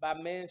blood, by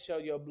man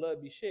shall your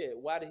blood be shed?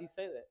 Why did he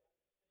say that?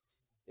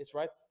 It's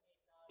right.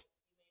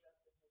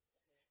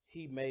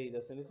 He made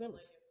us in his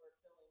image.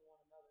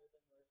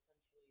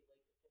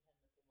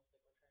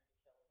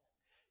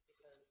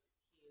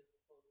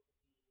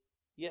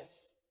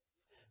 Yes,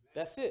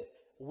 that's it.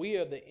 We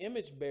are the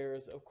image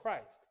bearers of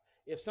Christ.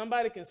 If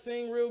somebody can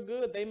sing real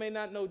good, they may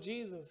not know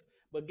Jesus,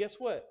 but guess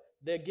what?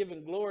 They're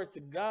giving glory to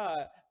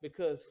God,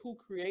 because who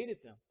created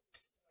them?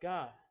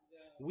 God.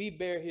 We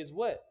bear his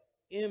what?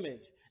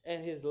 Image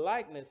and his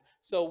likeness.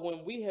 So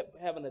when we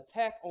have an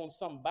attack on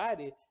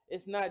somebody,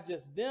 it's not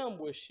just them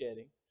we're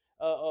shedding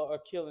or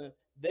killing.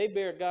 They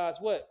bear God's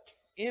what?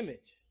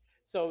 Image.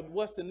 So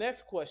what's the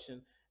next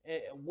question?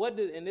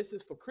 And this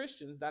is for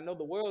Christians. I know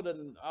the world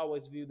doesn't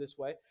always view this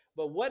way,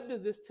 but what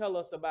does this tell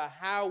us about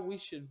how we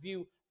should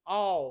view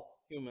all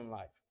human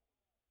life?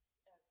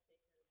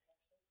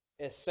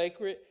 As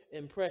sacred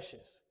and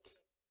precious.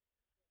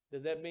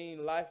 Does that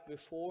mean life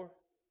before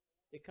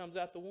it comes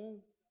out the womb?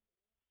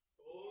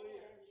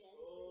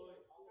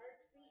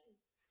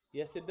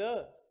 Yes, it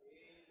does.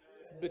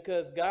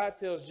 Because God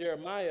tells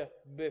Jeremiah,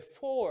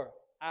 before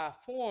I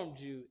formed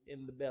you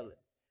in the belly,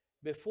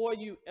 before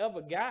you ever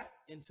got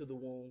into the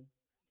womb,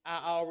 I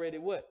already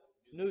what?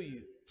 Knew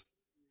you.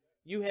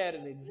 You had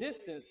an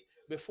existence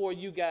before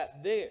you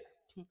got there.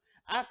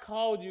 I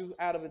called you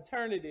out of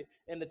eternity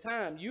and the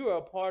time. You are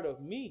a part of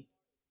me.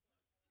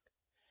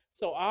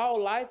 So all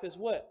life is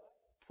what?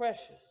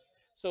 Precious.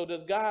 So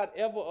does God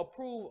ever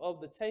approve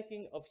of the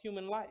taking of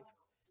human life?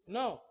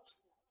 No.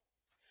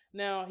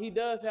 Now, he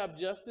does have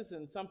justice,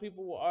 and some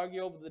people will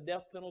argue over the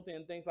death penalty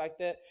and things like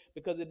that,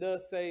 because it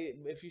does say,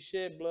 if you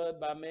shed blood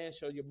by man,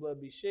 shall your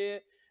blood be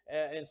shed.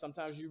 And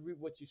sometimes you reap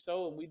what you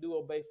sow, and we do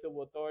obey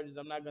civil authorities.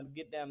 I'm not going to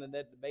get down in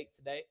that debate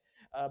today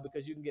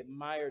because you can get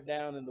mired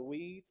down in the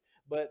weeds.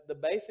 But the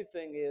basic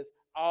thing is,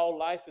 all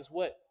life is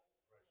what?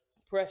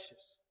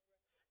 Precious.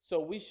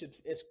 So we should,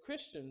 as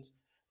Christians,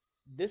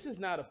 this is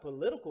not a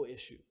political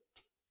issue.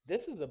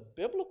 This is a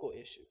biblical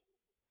issue.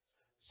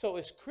 So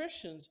as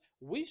Christians,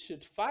 we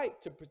should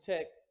fight to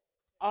protect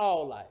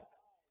all life,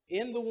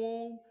 in the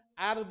womb,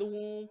 out of the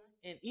womb,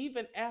 and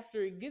even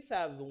after it gets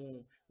out of the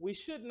womb. We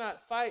should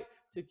not fight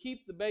to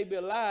keep the baby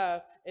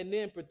alive and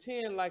then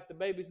pretend like the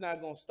baby's not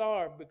going to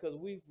starve because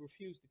we've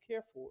refused to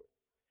care for it.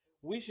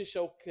 We should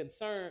show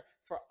concern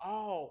for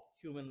all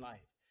human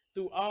life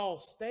through all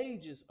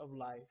stages of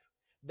life.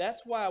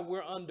 That's why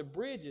we're under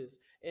bridges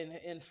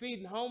and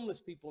feeding homeless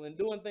people and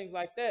doing things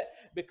like that,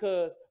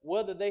 because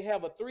whether they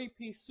have a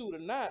three-piece suit or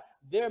not,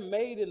 they're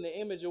made in the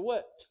image of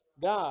what?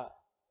 God.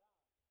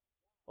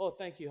 Oh,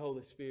 thank you,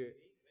 Holy Spirit.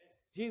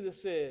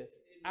 Jesus says,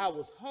 I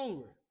was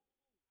hungry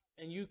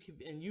and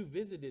you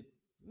visited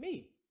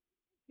me.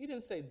 He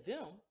didn't say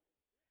them.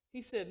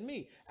 He said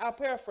me. I'll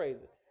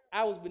paraphrase it.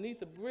 I was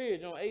beneath a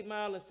bridge on 8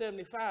 Mile and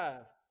 75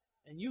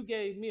 and you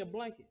gave me a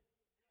blanket.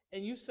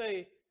 And you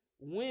say,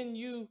 when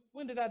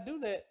did I do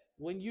that?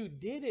 When you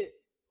did it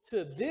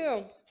to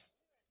them,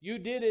 you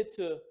did it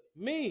to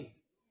me.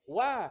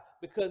 Why?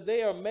 Because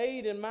they are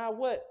made in my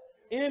what?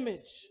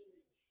 Image.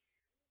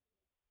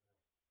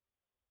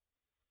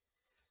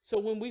 So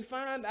when we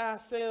find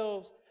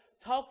ourselves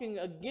talking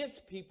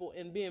against people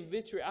and being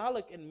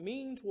vitriolic and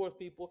mean towards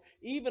people,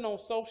 even on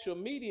social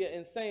media,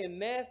 and saying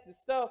nasty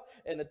stuff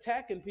and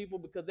attacking people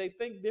because they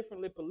think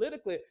differently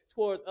politically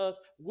towards us,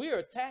 we're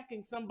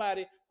attacking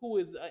somebody who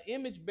is an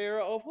image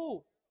bearer of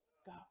who?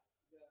 God.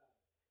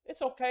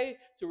 It's okay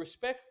to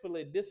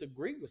respectfully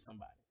disagree with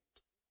somebody.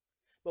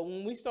 But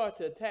when we start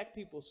to attack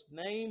people's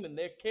name and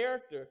their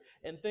character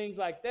and things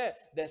like that,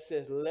 that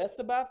says less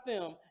about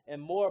them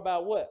and more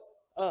about what?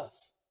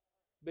 Us.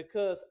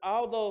 Because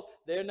although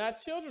they're not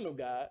children of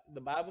God,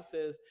 the Bible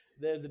says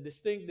there's a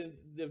distinctive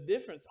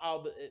difference.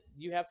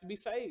 You have to be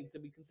saved to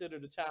be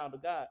considered a child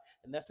of God.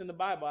 And that's in the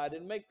Bible. I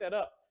didn't make that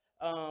up.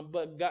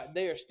 But God,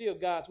 they are still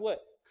God's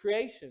what?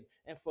 Creation.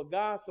 And for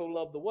God so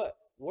loved the what?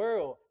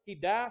 World. He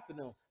died for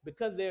them.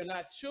 Because they're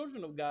not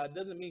children of God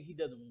doesn't mean he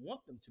doesn't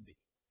want them to be.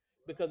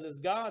 Because it's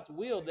God's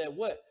will that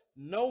what?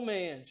 No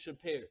man should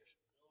perish.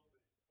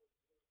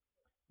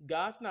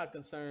 God's not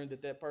concerned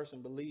that that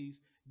person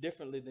believes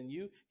differently than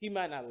you. He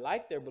might not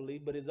like their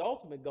belief, but his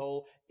ultimate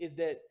goal is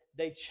that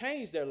they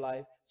change their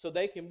life so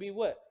they can be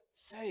what?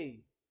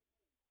 Saved.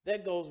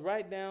 That goes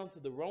right down to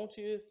the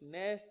raunchiest,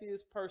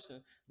 nastiest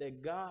person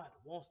that God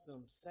wants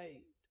them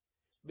saved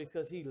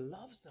because he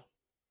loves them.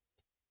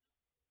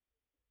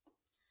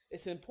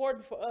 It's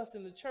important for us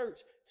in the church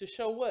to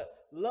show what?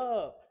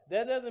 Love.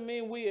 That doesn't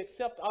mean we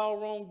accept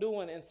all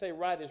wrongdoing and say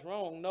right is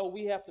wrong. No,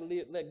 we have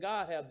to let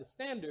God have the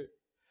standard,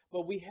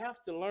 but we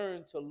have to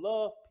learn to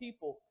love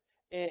people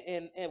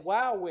and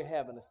while we're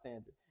having a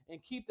standard,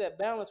 and keep that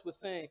balance with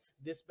saying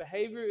this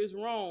behavior is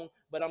wrong,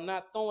 but I'm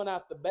not throwing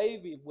out the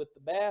baby with the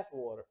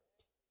bathwater.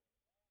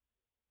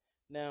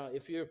 Now,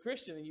 if you're a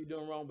Christian and you're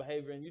doing wrong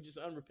behavior and you're just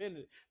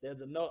unrepentant,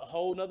 there's a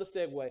whole nother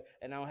segue,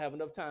 and I don't have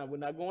enough time. We're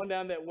not going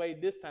down that way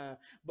this time.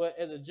 But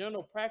as a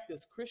general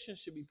practice, Christians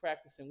should be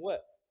practicing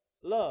what?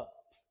 Love.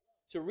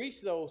 To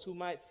reach those who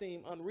might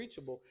seem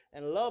unreachable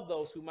and love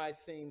those who might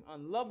seem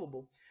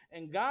unlovable.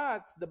 And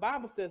the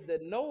Bible says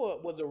that Noah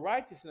was a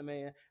righteous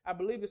man. I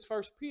believe it's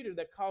 1 Peter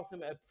that calls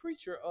him a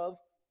preacher of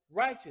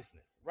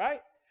righteousness, right?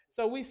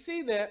 So we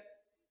see that,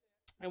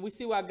 and we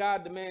see why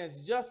God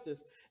demands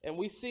justice. And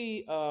we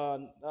see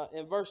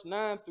in verse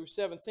 9 through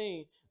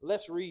 17,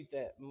 let's read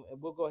that.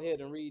 We'll go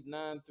ahead and read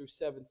 9 through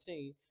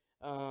 17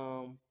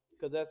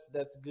 because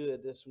that's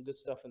good. There's some good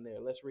stuff in there.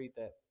 Let's read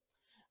that.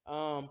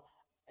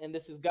 And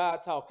this is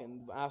God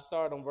talking. I'll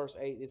start on verse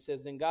 8. It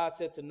says, Then God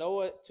said to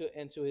Noah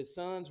and to his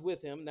sons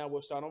with him. Now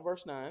we'll start on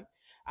verse 9.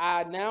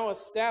 I now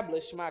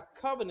establish my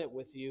covenant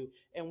with you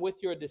and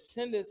with your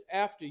descendants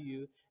after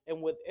you and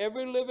with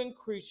every living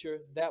creature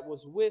that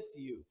was with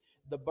you.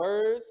 the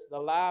birds, the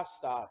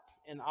livestock,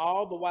 and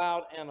all the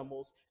wild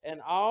animals, and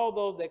all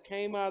those that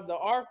came out of the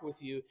ark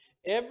with you,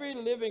 every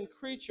living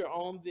creature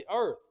on the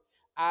earth.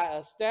 I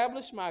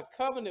establish my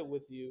covenant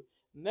with you.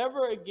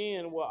 Never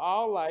again will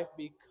all life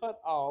be cut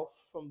off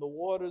from the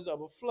waters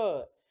of a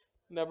flood.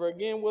 Never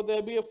again will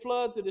there be a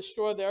flood to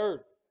destroy the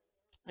earth.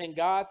 And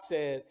God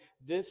said,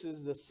 this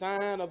is the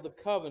sign of the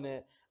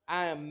covenant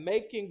I am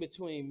making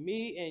between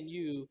me and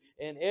you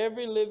and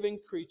every living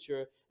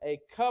creature, a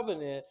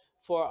covenant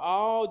for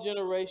all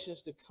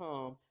generations to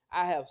come.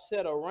 I have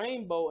set a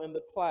rainbow in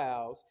the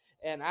clouds,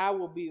 and I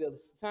will be the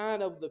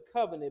sign of the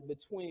covenant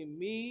between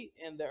me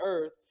and the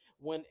earth.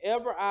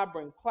 Whenever I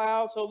bring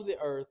clouds over the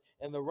earth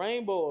and the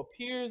rainbow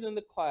appears in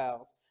the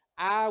clouds,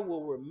 I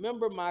will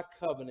remember my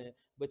covenant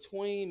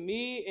between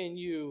me and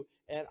you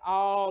and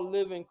all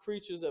living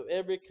creatures of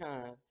every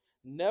kind.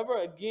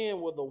 Never again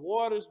will the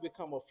waters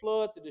become a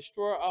flood to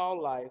destroy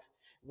all life.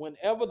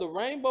 Whenever the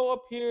rainbow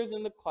appears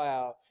in the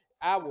cloud,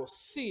 I will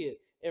see it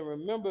and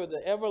remember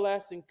the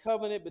everlasting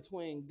covenant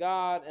between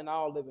God and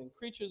all living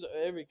creatures of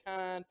every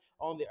kind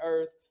on the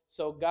earth.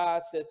 So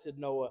God said to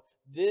Noah,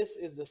 this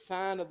is the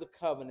sign of the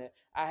covenant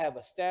I have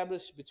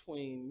established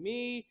between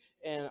me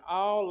and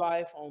all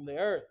life on the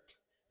earth.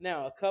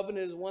 Now, a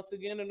covenant is once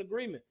again an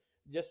agreement.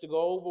 Just to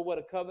go over what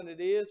a covenant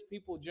is,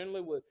 people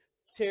generally would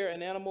tear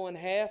an animal in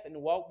half and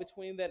walk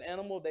between that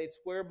animal. They'd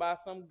swear by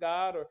some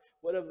god or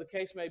whatever the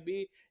case may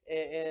be,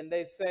 and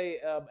they say,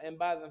 and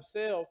by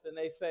themselves, and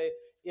they say,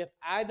 if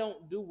I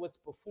don't do what's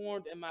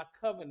performed in my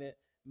covenant,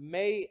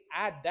 may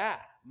I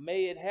die.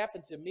 May it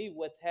happen to me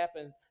what's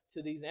happened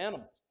to these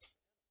animals.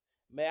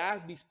 May I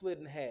be split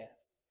in half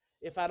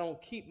if I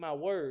don't keep my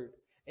word.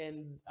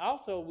 And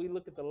also, we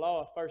look at the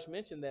law first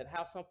mentioned that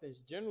how something's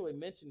generally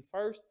mentioned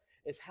first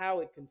is how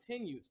it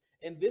continues.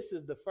 And this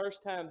is the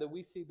first time that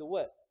we see the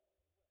what?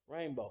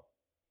 Rainbow.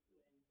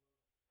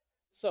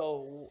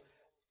 So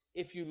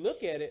if you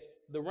look at it,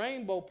 the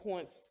rainbow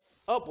points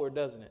upward,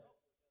 doesn't it?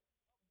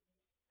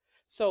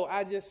 So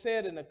I just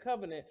said in the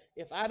covenant,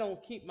 if I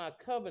don't keep my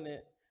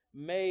covenant,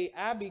 may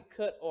I be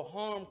cut or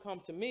harm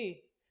come to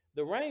me.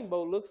 The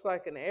rainbow looks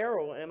like an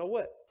arrow and a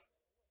what?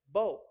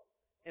 Bow.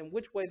 And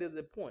which way does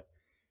it point?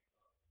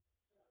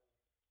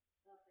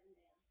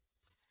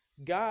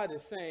 God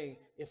is saying,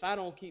 if I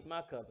don't keep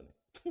my covenant.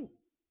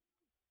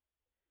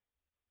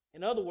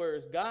 In other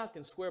words, God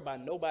can swear by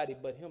nobody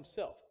but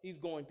himself. He's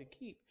going to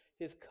keep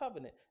his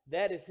covenant.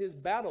 That is his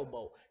battle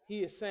bow.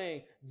 He is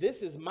saying,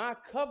 this is my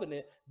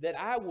covenant that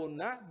I will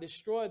not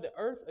destroy the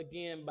earth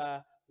again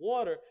by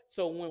water.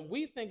 So when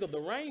we think of the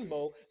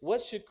rainbow,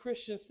 what should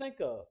Christians think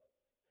of?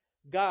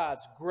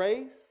 God's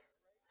grace,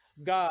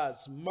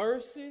 God's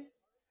mercy,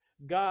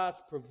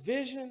 God's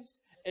provision,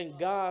 and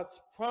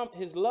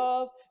his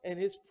love and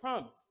his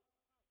promise.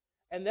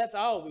 And that's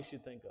all we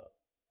should think of.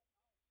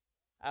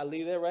 I'll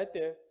leave that right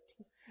there.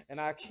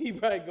 And I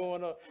keep right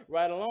going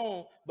right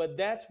along. But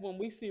that's when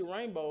we see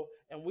rainbow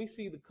and we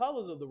see the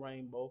colors of the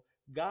rainbow.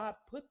 God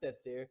put that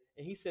there.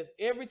 And he says,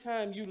 every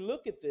time you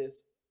look at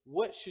this,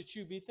 what should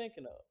you be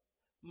thinking of?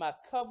 My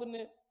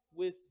covenant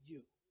with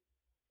you.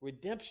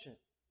 Redemption.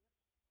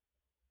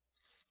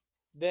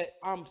 That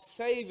I'm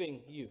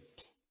saving you.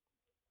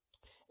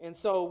 And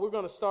so we're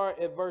going to start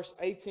at verse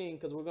 18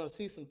 because we're going to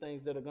see some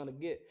things that are going to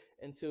get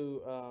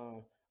into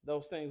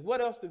those things.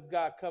 What else does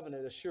God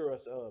covenant assure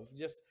us of?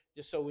 Just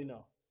so we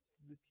know.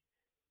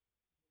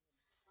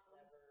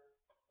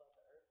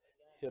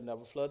 He'll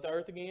never flood the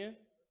earth again.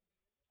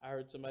 I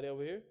heard somebody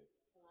over here.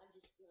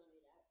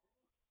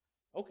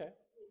 Okay.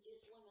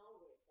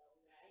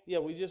 Yeah,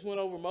 we just went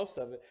over most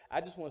of it. I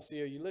just want to see,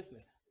 are you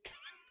listening?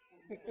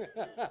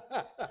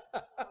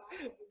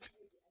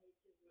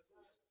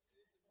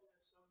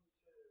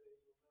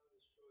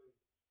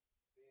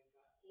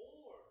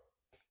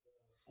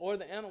 Or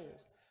the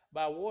animals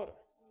by water.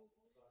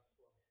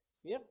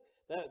 Yep.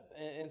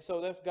 And so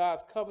that's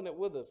God's covenant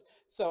with us.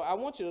 So I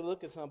want you to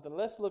look at something.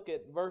 Let's look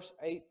at verse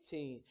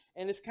 18.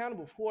 And it's kind of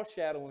a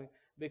foreshadowing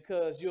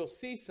because you'll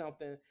see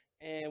something.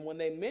 And when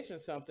they mention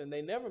something,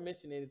 they never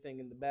mention anything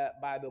in the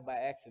Bible by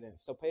accident.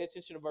 So pay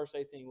attention to verse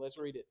 18. Let's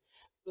read it.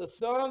 The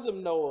sons of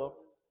Noah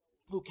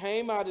who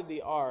came out of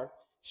the ark,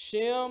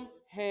 Shem,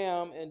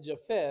 Ham, and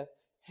Japheth.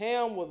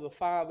 Ham was the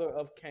father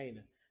of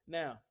Canaan.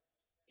 Now,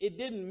 it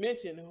didn't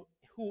mention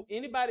who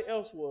anybody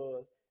else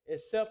was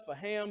except for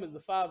Ham is the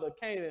father of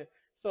Canaan.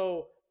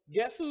 So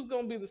guess who's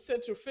going to be the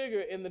central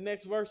figure in the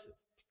next verses?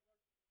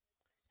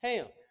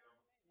 Ham.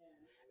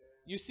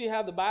 You see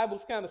how the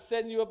Bible's kind of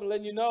setting you up and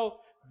letting you know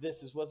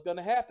this is what's going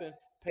to happen.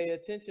 Pay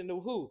attention to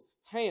who?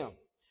 Ham.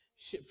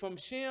 From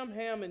Shem,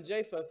 Ham, and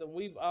Japheth, and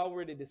we've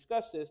already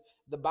discussed this,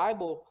 the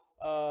Bible,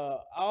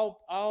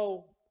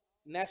 all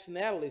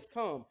nationalities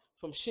come.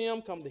 From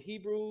Shem come the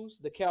Hebrews,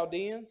 the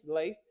Chaldeans,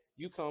 Lath,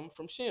 you come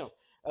from Shem.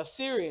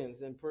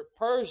 Assyrians and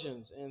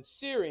Persians and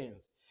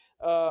Syrians.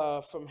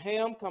 From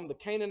Ham come the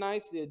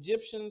Canaanites, the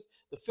Egyptians,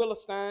 the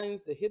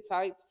Philistines, the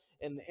Hittites,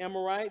 and the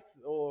Amorites,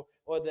 or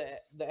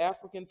the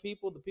African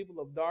people, the people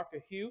of darker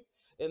hue.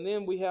 And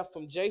then we have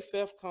from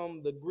Japheth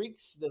come the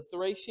Greeks, the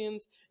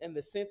Thracians, and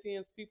the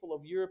Scythians, people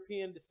of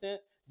European descent.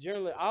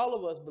 Generally, all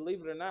of us,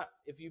 believe it or not,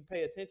 if you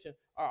pay attention,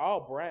 are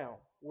all brown.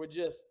 We're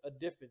just a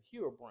different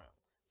hue of brown.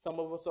 Some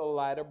of us are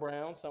lighter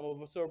brown, some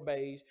of us are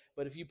beige,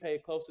 but if you pay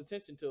close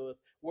attention to us,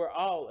 we're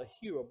all a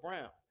hue of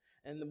brown.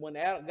 And when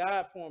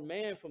God formed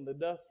man from the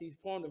dust, he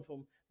formed him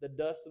from the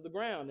dust of the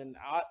ground. And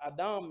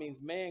Adam means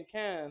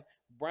mankind,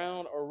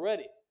 brown or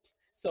ruddy.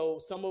 So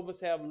some of us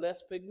have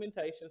less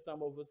pigmentation,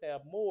 some of us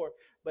have more,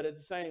 but at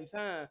the same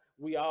time,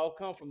 we all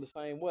come from the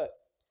same what?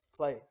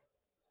 Place.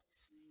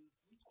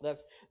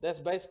 That's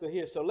basically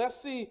here. So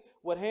let's see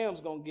what Ham's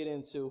going to get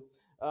into.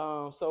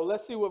 So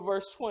let's see what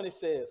verse 20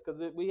 says, because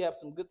we have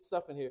some good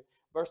stuff in here.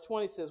 Verse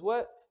 20 says,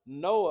 what?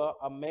 Noah,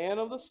 a man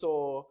of the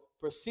soil,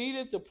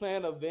 proceeded to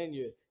plant a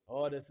vineyard.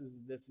 Oh, this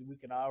is we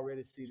can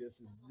already see this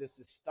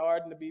is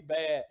starting to be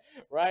bad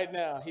right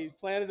now. He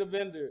planted a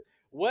vineyard.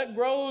 What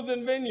grows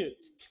in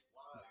vineyards?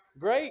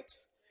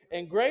 Grapes.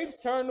 And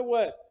grapes turn to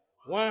what?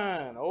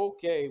 Wine.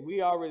 Okay,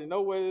 we already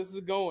know where this is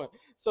going.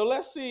 So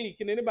let's see.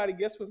 Can anybody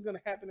guess what's going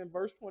to happen in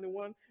verse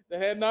 21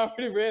 that hadn't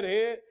already read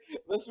ahead?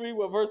 Let's read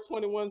what verse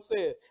 21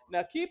 says.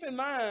 Now keep in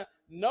mind,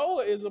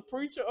 Noah is a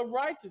preacher of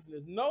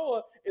righteousness.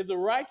 Noah is a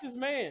righteous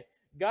man.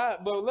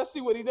 But let's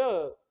see what he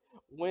does.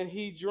 When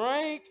he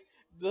drank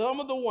some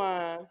of the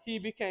wine, he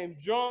became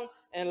drunk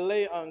and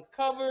lay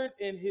uncovered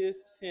in his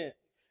tent.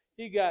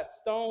 He got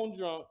stone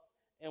drunk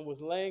and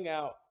was laying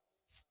out,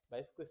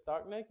 basically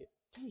stark naked,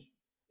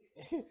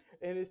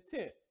 in his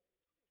tent.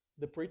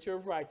 The preacher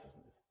of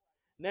righteousness.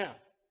 Now,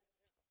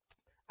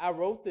 I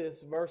wrote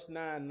this verse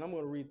 9, and I'm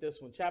going to read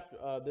this one,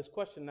 this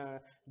question 9.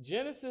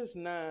 Genesis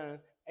 9,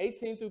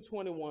 18 through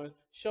 21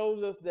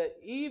 shows us that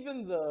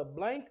even the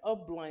blank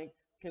of blank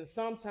can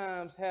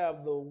sometimes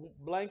have the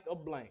blank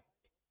of blank.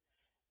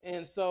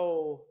 And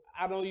so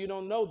I know you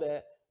don't know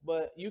that,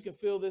 but you can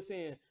fill this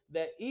in,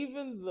 that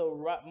even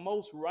the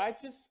most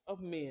righteous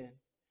of men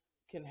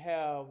can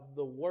have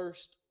the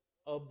worst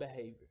of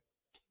behavior.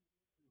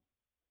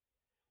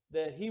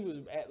 That he was,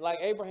 like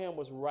Abraham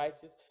was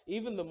righteous,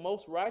 even the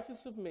most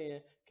righteous of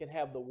men can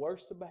have the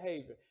worst of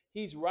behavior.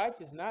 He's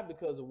righteous not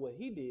because of what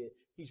he did.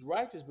 He's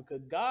righteous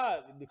because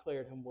God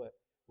declared him what?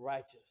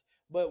 Righteous.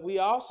 But we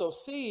also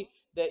see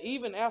that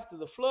even after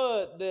the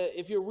flood, that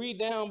if you read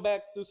down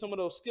back through some of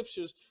those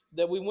scriptures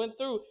that we went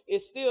through,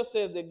 it still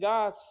says that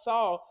God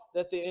saw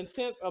that the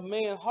intent of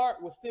man's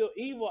heart was still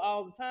evil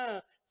all the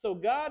time. So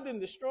God didn't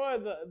destroy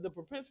the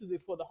propensity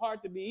for the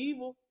heart to be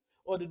evil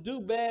or to do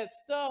bad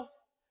stuff.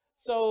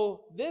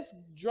 So this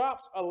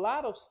drops a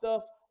lot of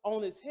stuff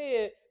on his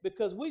head,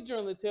 because we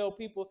generally tell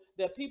people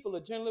that people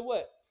are generally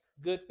what?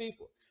 Good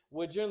people.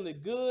 We're generally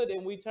good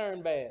and we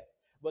turn bad.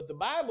 But the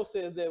Bible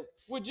says that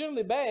we're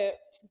generally bad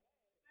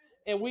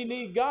and we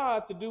need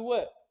God to do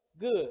what?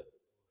 Good.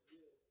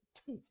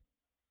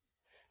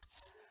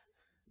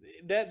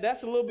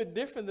 That's a little bit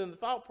different than the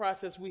thought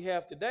process we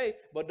have today,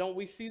 but don't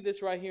we see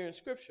this right here in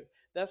Scripture?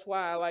 That's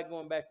why I like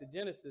going back to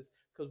Genesis,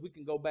 because we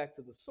can go back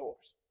to the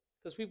source.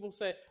 Because people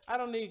say, I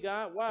don't need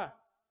God. Why?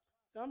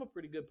 I'm a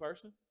pretty good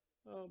person.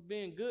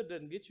 Being good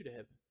doesn't get you to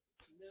heaven.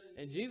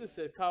 And Jesus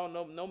said, call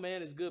no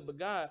man is good but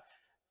God.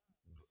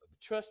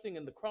 Trusting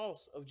in the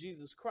cross of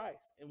Jesus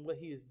Christ and what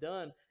he has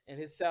done and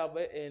his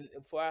and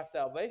for our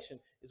salvation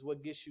is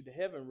what gets you to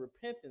heaven.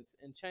 Repentance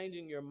and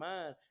changing your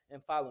mind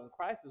and following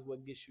Christ is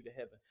what gets you to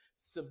heaven.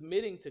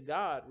 Submitting to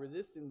God,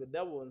 resisting the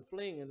devil and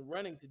fleeing and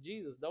running to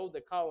Jesus. Those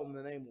that call on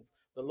the name of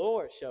the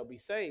Lord shall be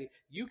saved.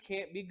 You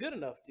can't be good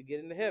enough to get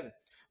into heaven.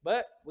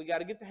 But we got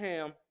to get to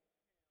Ham,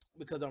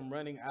 because I'm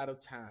running out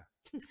of time.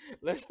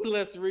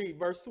 Let's read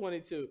verse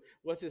 22.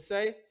 What's it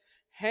say?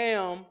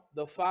 Ham,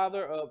 the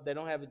father of, they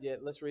don't have it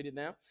yet. Let's read it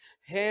now.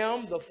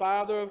 Ham, the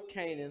father of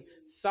Canaan,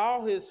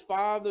 saw his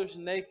father's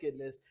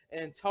nakedness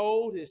and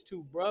told his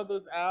two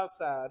brothers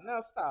outside. Now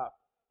stop.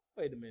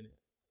 Wait a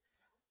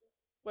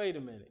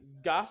minute.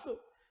 Gossip.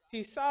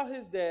 He saw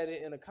his daddy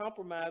in a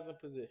compromising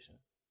position,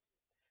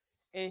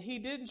 and he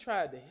didn't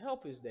try to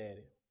help his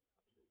daddy.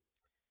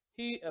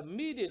 He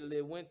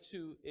immediately went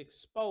to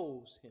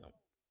expose him.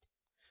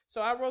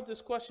 So I wrote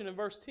this question in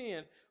verse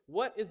 10.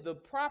 What is the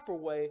proper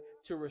way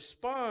to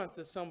respond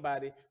to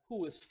somebody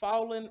who is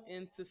fallen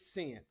into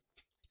sin?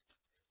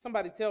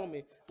 Somebody tell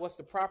me what's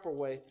the proper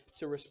way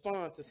to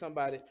respond to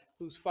somebody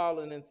who's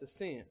fallen into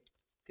sin.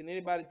 Can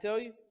anybody tell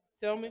you?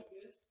 Tell me.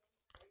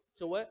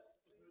 To what?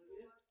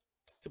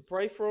 To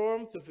pray for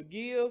them, to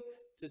forgive,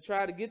 to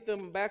try to get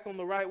them back on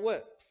the right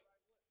what?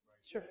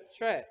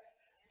 Track.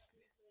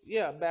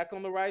 Yeah, back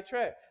on the right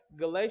track.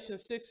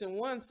 Galatians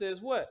 6:1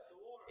 says what?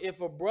 If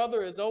a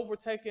brother is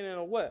overtaken in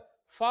a what?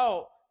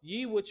 Fault,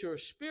 ye with your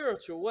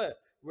spiritual what?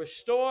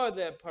 Restore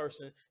that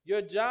person.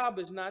 Your job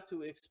is not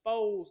to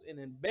expose and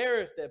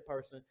embarrass that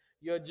person.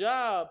 Your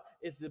job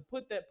is to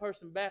put that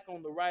person back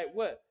on the right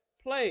what?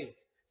 Place.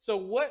 So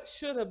what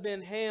should have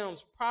been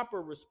Ham's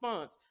proper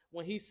response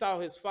when he saw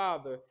his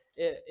father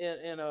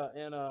in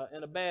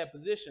a bad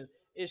position?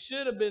 It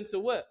should have been to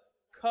what?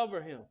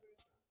 Cover him.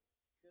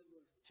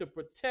 To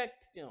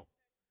protect him.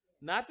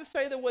 Not to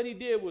say that what he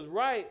did was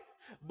right,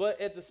 but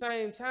at the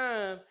same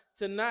time,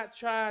 to not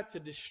try to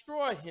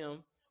destroy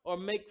him or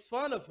make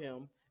fun of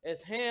him,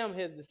 as Ham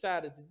has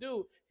decided to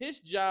do. His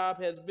job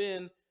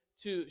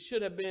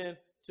should have been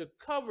to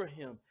cover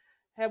him.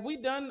 Have we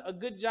done a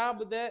good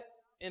job of that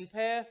in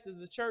past as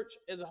the church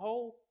as a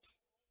whole?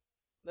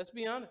 Let's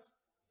be honest.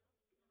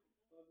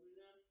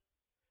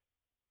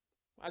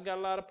 I got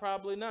a lot of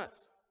probably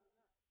nots.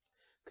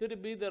 Could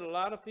it be that a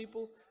lot of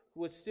people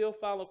would still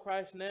follow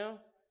Christ now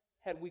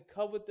had we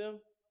covered them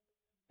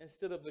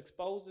instead of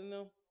exposing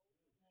them?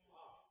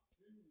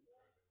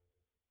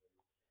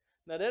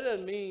 Now that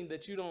doesn't mean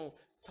that you don't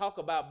talk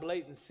about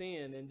blatant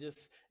sin and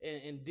just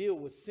and deal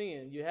with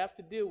sin. You have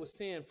to deal with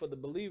sin for the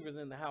believers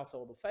in the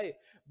household of faith,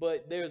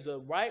 but there's a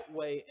right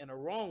way and a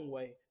wrong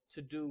way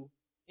to do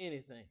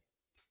anything.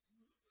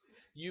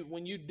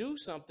 When you do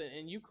something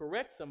and you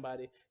correct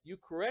somebody, you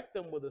correct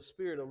them with a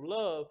spirit of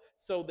love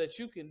so that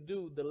you can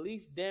do the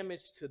least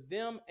damage to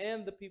them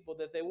and the people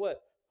that they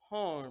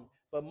harm.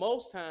 But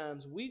most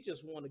times we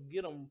just want to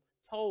get them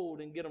told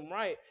and get them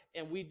right,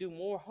 and we do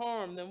more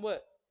harm than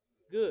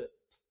good.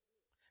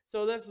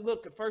 So let's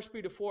look at 1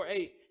 Peter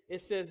 4:8.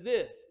 It says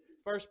this,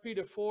 1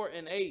 Peter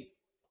 4:8.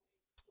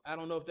 I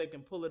don't know if they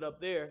can pull it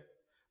up there,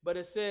 but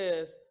it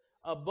says,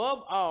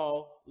 above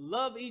all,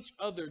 love each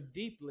other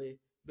deeply,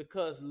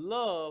 because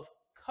love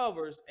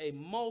covers a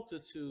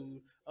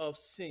multitude of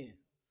sins.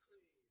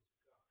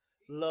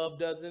 Love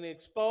doesn't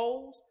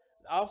expose.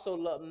 Also,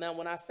 love. Now,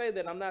 when I say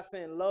that, I'm not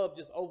saying love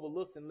just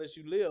overlooks unless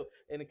you live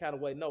in a kind of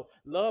way. No,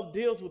 love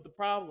deals with the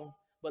problem,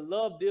 but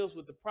love deals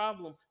with the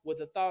problem with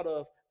the thought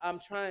of, I'm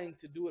trying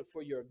to do it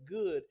for your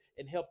good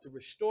and help to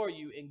restore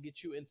you and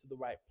get you into the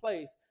right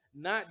place,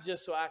 not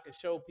just so I can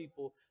show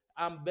people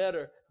I'm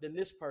better than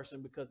this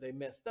person because they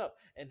messed up.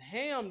 And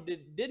Ham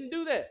didn't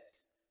do that.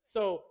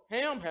 So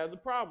Ham has a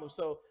problem.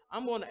 So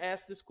I'm going to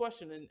ask this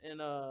question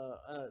in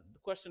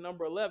question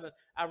number 11.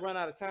 I run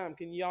out of time.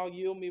 Can y'all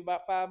yield me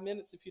about 5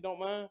 minutes if you don't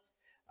mind?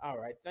 All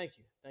right. Thank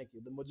you. Thank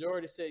you. The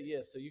majority said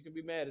yes, so you can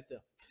be mad at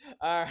them.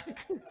 All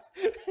right.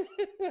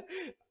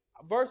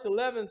 Verse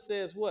 11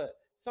 says what?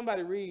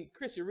 Somebody read.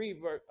 Chrissy,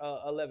 read verse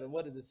 11.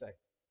 What does it say?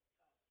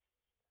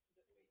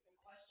 The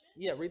question?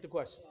 Yeah, read the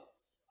question.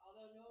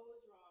 Although Noah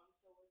was wrong,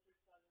 so was his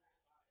son's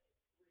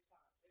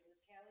response. It was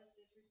callous,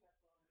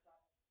 disrespectful, and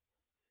sought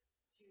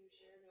to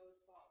share Noah's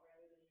fault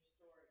rather than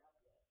restore and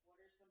uplift.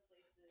 What are some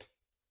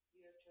places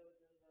you have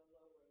chosen the low road to expose someone rather than focus on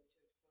covering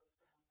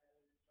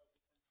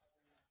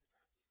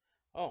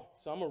up? Oh,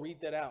 so I'm going to read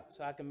that out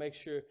so I can make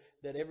sure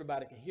that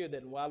everybody can hear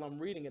that. And while I'm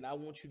reading it, I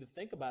want you to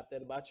think about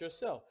that about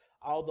yourself.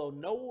 Although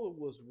Noah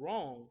was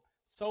wrong,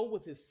 so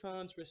was his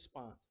son's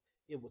response.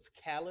 It was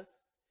callous,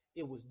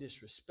 it was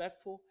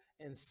disrespectful,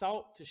 and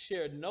sought to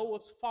share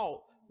Noah's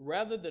fault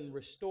rather than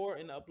restore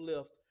and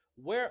uplift.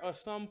 Where are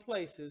some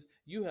places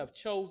you have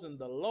chosen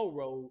the low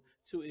road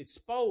to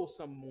expose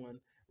someone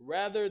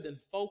rather than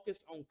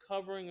focus on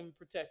covering and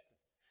protecting?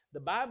 The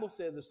Bible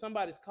says if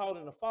somebody's caught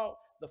in a fault,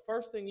 the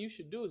first thing you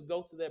should do is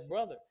go to that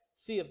brother,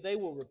 see if they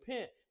will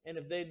repent. And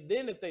if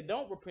they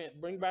don't repent,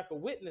 bring back a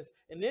witness.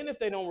 And then if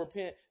they don't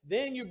repent,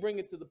 then you bring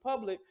it to the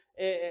public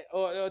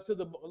or to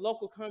the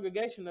local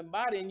congregation and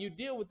body, and you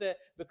deal with that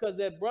because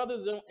that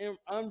brother's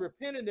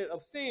unrepentant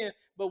of sin.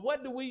 But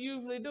what do we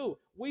usually do?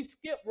 We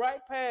skip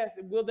right past,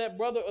 will that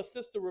brother or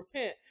sister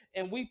repent?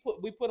 And we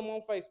put them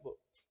on Facebook.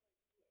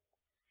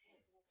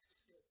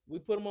 We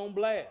put them on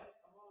blast.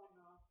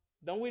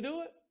 Don't we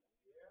do it?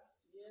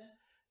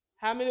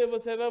 How many of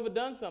us have ever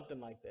done something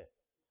like that?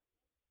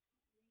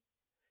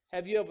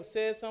 Have you ever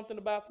said something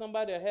about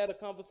somebody or had a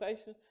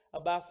conversation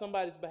about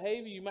somebody's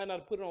behavior? You might not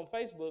have put it on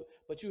Facebook,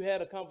 but you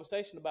had a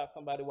conversation about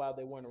somebody while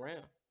they weren't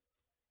around.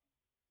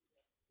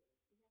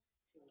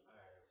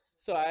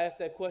 So I ask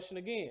that question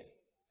again.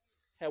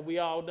 Have we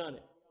all done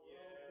it?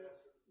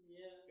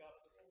 Yes.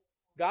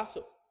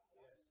 Gossip.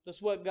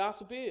 That's what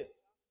gossip is.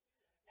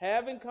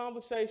 Having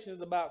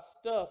conversations about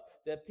stuff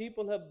that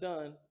people have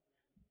done.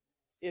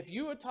 If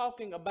you are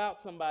talking about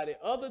somebody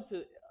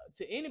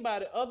to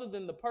anybody other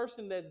than the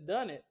person that's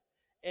done it,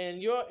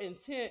 and your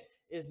intent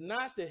is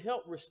not to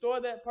help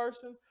restore that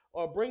person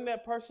or bring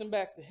that person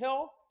back to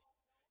health,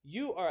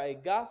 you are a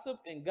gossip,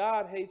 and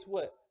God hates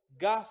what?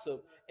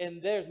 Gossip. And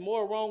there's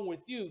more wrong with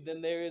you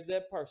than there is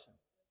that person.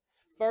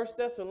 1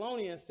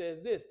 Thessalonians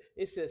says this.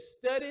 It says,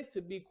 study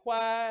to be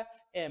quiet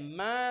and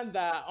mind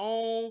thy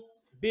own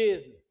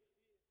business.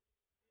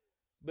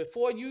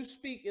 Before you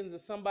speak into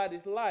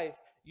somebody's life,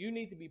 you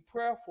need to be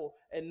prayerful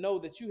and know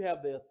that you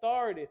have the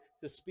authority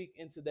to speak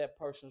into that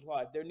person's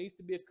life. There needs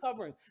to be a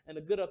covering and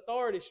a good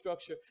authority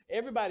structure.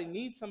 Everybody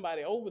needs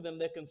somebody over them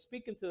that can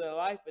speak into their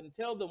life and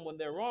tell them when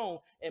they're wrong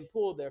and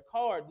pull their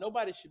card.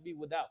 Nobody should be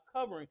without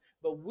covering,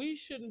 but we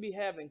shouldn't be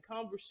having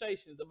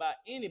conversations about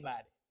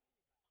anybody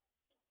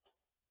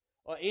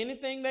or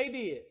anything they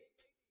did.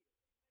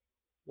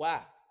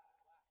 Why?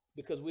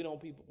 Because we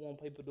don't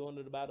want people doing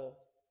it about us.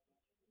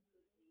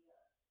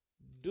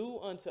 Do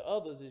unto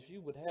others as you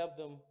would have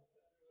them.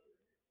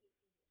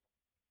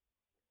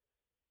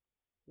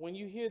 When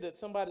you hear that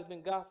somebody's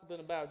been gossiping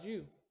about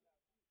you,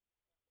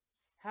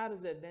 How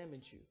does that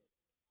damage you?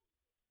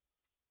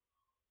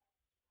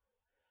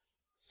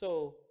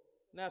 So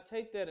now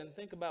take that and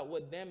think about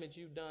what damage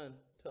you've done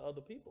to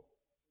other people.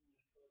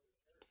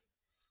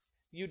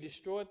 You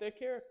destroyed their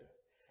character.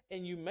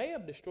 And you may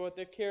have destroyed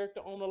their character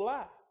on a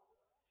lie.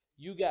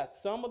 You got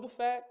some of the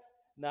facts,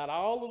 not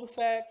all of the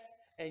facts,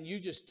 and you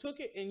just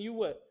took it and you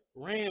what?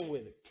 Ran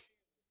with it.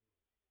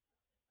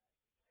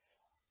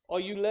 Or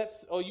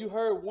you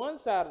heard one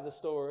side of the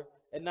story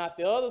and not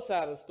the other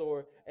side of the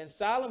story. And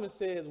Solomon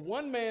says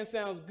one man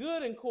sounds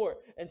good in court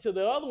until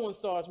the other one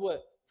starts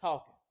what?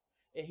 Talking.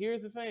 And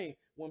here's the thing.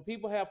 When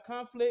people have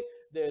conflict,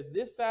 there's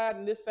this side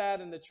and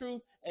the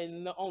truth,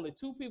 and only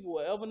two people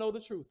will ever know the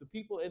truth. The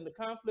people in the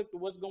conflict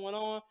of what's going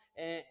on,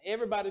 and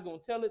everybody's going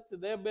to tell it to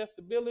their best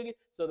ability.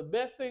 So the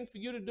best thing for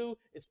you to do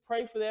is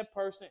pray for that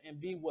person and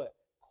be what?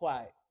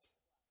 Quiet.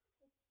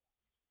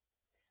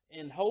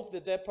 And hope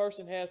that that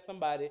person has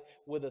somebody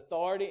with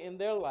authority in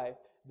their life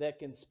that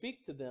can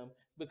speak to them,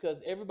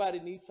 because everybody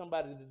needs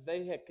somebody that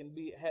they can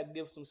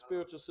give some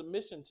spiritual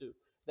submission to.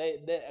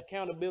 That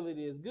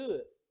accountability is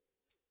good.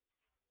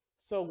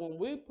 So when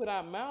we put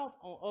our mouth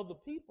on other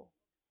people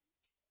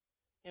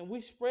and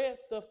we spread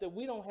stuff that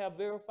we don't have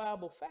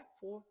verifiable fact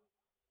for,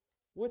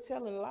 we're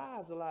telling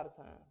lies a lot of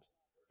times.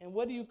 And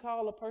what do you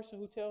call a person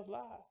who tells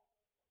lies?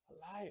 A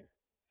liar.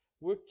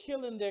 We're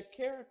killing their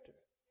character,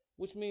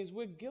 which means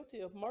we're guilty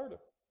of murder.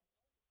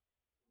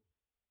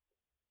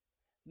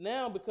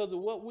 Now, because of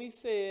what we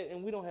said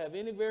and we don't have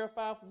any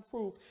verifiable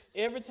proof,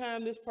 every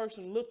time this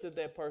person looks at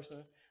that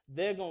person,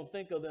 they're going to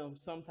think of them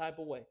some type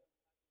of way.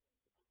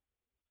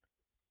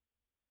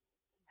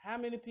 How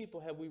many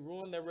people have we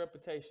ruined their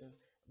reputation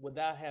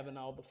without having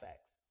all the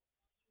facts?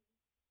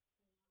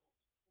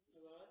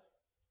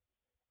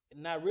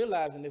 And not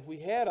realizing if we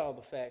had all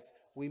the facts,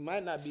 we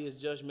might not be as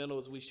judgmental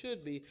as we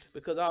should be,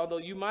 because although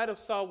you might have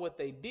saw what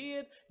they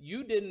did,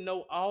 you didn't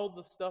know all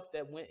the stuff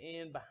that went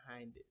in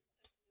behind it.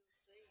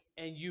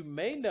 And you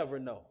may never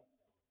know.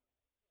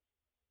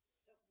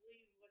 Don't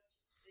believe what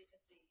you see.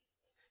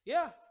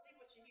 Yeah. Believe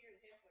what you hear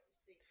and half what you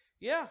see.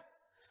 Yeah.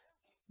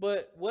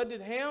 But what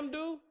did Ham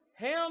do?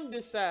 Ham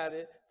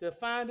decided to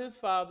find his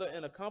father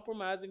in a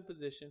compromising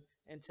position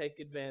and take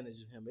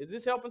advantage of him. Is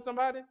this helping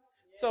somebody? Yeah.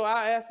 So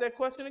I ask that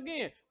question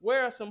again.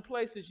 Where are some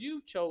places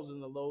you've chosen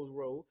the low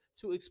road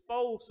to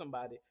expose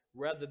somebody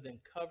rather than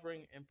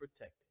covering and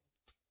protecting?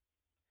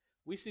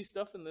 We see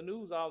stuff in the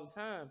news all the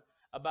time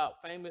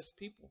about famous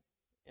people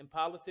in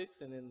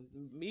politics and in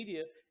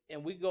media,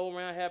 and we go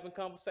around having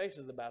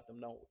conversations about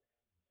them, don't we?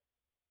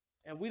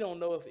 And we don't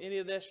know if any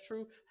of that's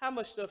true. How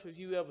much stuff have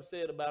you ever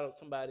said about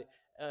somebody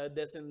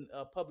that's in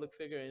a public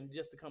figure, and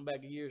just to come back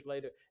years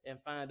later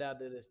and find out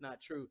that it's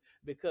not true?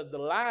 Because the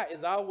lie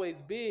is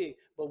always big,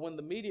 but when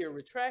the media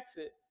retracts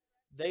it,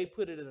 they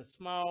put it in a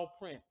small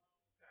print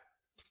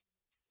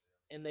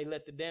and they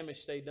let the damage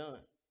stay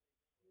done.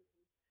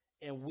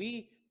 And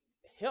we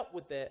help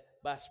with that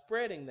by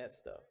spreading that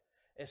stuff.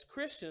 As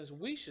Christians,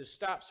 we should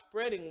stop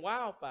spreading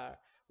wildfire.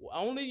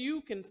 Only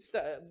you can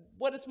stop.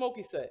 What did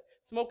Smokey say?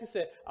 Smokey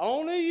said,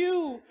 only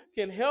you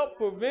can help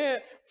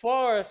prevent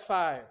forest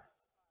fires.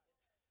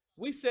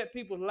 We set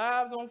people's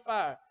lives on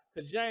fire,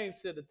 because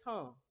James said the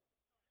tongue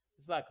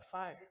is like a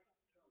fire.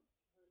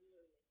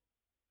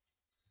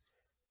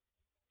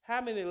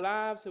 How many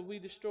lives have we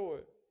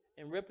destroyed,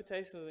 and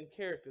reputations and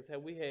characters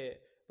have we had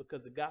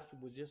because the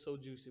gossip was just so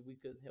juicy we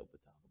couldn't help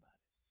but talk about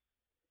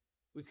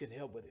it? We couldn't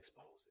help but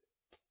expose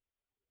it.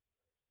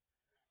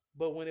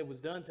 But when it was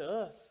done to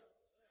us,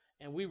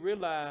 and we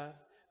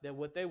realized that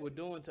what they were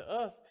doing to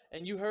us,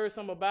 and you heard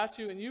some about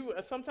you,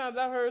 and sometimes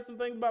I've heard some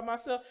things about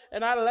myself,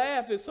 and I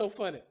laugh. It's so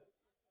funny.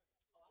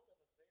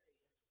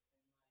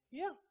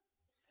 Yeah.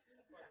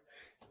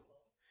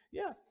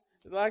 Yeah.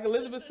 Like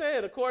Elizabeth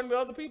said, according to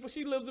other people,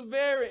 she lives a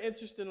very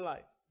interesting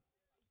life.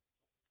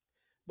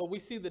 But we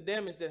see the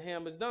damage that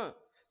Ham has done.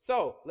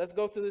 So let's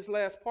go to this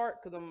last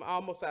part, because I'm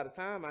almost out of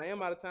time. I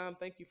am out of time.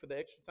 Thank you for the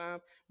extra time.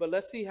 But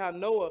let's see how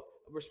Noah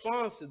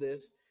responds to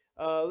this.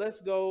 Let's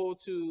go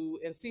to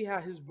and see how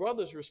his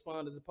brothers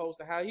respond as opposed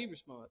to how he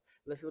responds.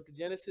 Let's look at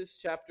Genesis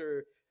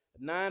chapter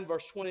 9,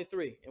 verse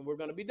 23, and we're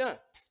going to be done.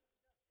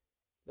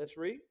 Let's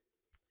read.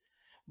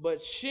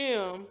 But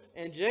Shem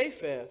and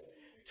Japheth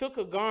took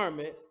a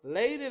garment,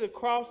 laid it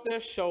across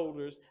their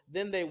shoulders,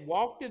 then they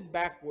walked it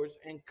backwards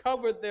and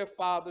covered their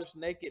father's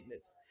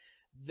nakedness.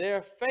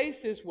 Their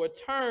faces were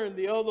turned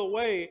the other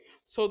way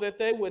so that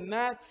they would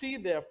not see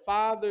their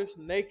father's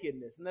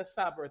nakedness. And let's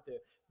stop right there.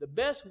 The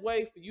best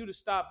way for you to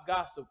stop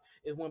gossip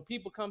is when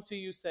people come to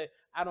you and say,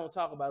 I don't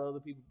talk about other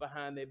people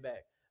behind their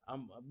back.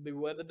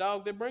 Beware the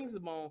dog that brings the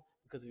bone,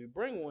 because if you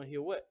bring one,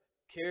 he'll what?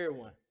 Carry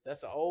one.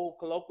 That's an old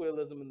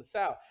colloquialism in the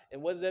South.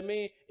 And what does that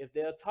mean? If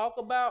they'll talk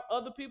about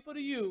other people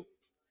to you,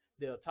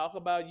 they'll talk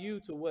about you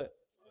to what?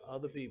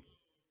 Other people.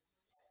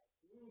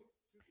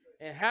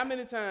 And how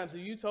many times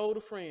have you told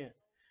a friend,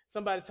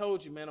 somebody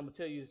told you, man, I'm going to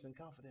tell you this in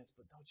confidence,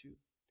 but don't you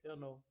tell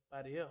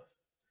nobody else.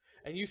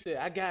 And you said,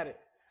 I got it.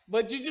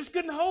 But you just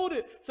couldn't hold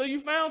it. So you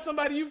found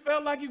somebody you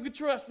felt like you could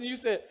trust. And you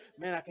said,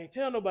 man, I can't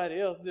tell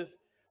nobody else this.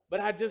 but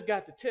I just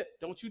got the tip.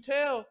 Don't you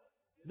tell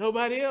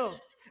nobody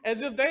else.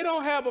 As if they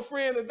don't have a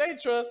friend that they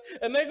trust,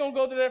 and they're going to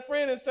go to that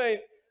friend and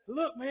say,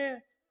 look,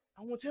 man,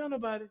 I won't tell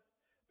nobody,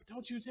 but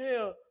don't you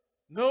tell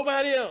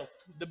nobody else.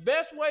 The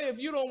best way, if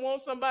you don't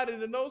want somebody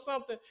to know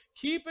something,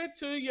 keep it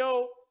to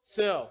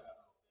yourself.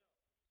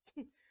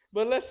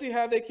 But let's see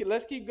how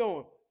let's keep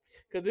going,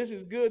 because this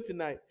is good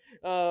tonight.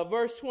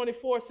 Verse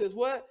 24 says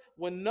what?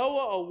 When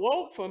Noah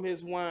awoke from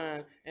his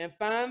wine and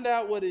found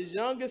out what his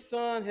youngest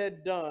son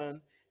had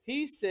done,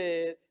 he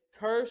said,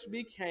 cursed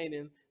be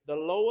Canaan, the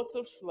lowest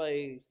of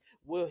slaves,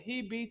 will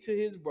he be to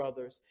his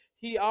brothers.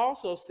 He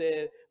also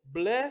said,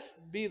 blessed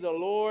be the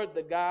Lord,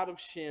 the God of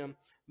Shem.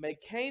 May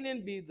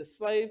Canaan be the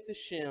slave to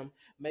Shem.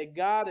 May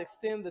God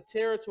extend the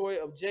territory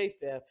of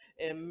Japheth,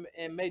 and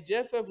may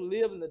Japheth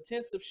live in the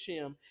tents of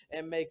Shem,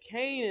 and may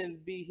Canaan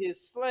be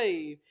his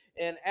slave.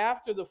 And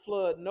after the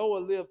flood, Noah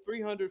lived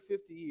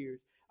 350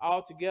 years.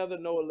 Altogether,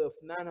 Noah lived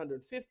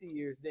 950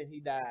 years, then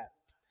he died.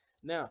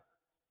 Now,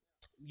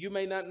 you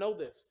may not know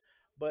this,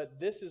 but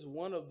this is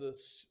one of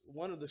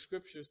the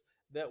scriptures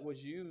that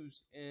was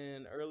used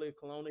in early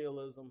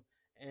colonialism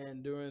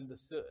and during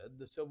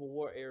the Civil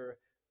War era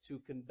to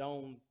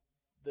condone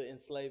the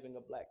enslaving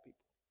of black people.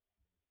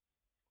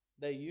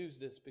 They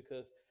used this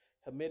because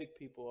Hamitic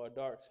people are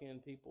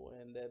dark-skinned people,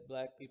 and that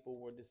black people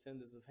were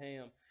descendants of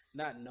Ham,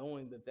 not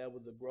knowing that that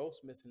was a gross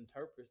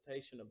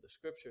misinterpretation of the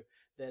scripture,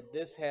 that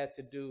this had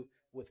to do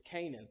with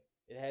Canaan.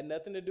 It had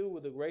nothing to do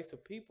with the race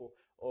of people,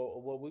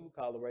 or what we would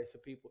call the race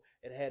of people.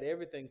 It had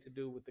everything to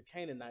do with the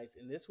Canaanites,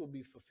 and this will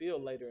be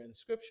fulfilled later in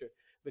Scripture,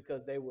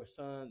 because they were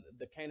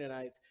the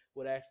Canaanites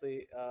would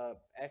actually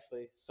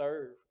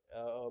serve,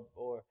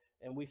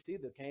 and we see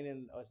that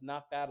Canaan is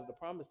knocked out of the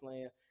promised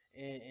land,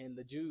 and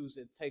the Jews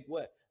take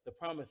what? The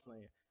promised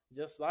land.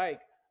 Just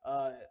like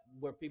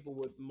where people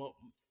would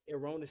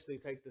erroneously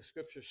take the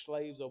scripture,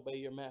 slaves, obey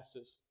your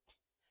masters.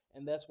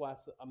 And that's why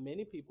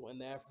many people in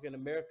the African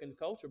American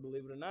culture,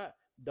 believe it or not,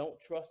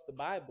 don't trust the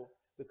Bible,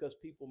 because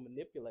people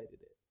manipulated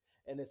it.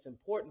 And it's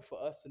important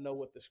for us to know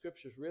what the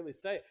scriptures really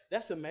say.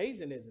 That's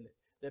amazing, isn't it?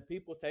 That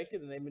people take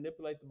it and they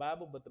manipulate the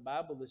Bible, but the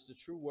Bible is the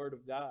true word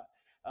of God.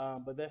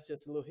 But that's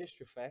just a little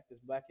history fact.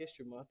 It's Black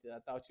History Month. I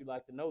thought you'd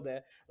like to know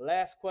that.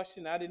 Last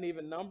question. I didn't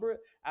even number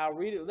it. I'll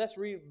read it. Let's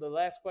read the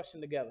last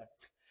question together.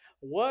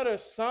 What are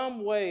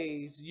some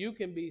ways you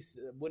can be?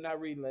 We're not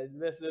reading.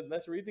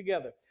 Let's read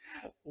together.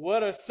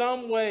 What are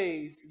some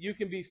ways you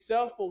can be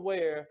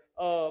self-aware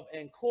of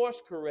and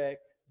course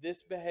correct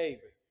this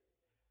behavior?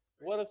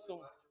 What are some?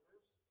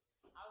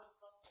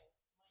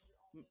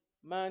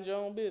 Mind your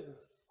own business.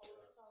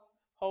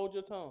 Hold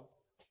your tongue.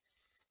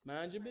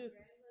 Mind your business.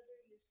 Grandmother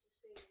used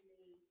to say to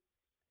me,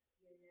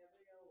 you never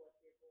know what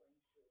they're going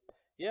through.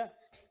 Yeah.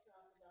 Don't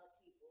talk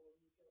about people when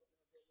you don't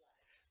know their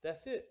lives.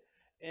 That's it.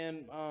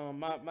 And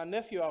my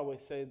nephew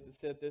always said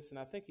this, and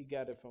I think he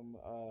got it from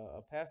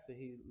a pastor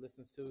he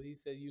listens to. He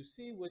said, you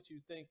see what you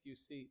think you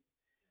see,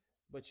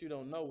 but you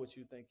don't know what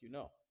you think you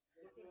know.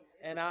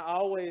 And I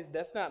always,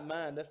 that's not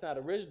mine, that's not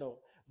original,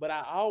 but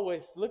I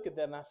always look at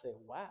that and I say,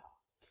 wow,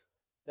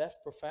 that's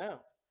profound.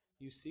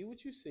 You see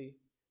what you see,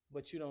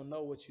 but you don't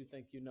know what you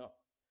think you know.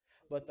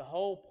 But the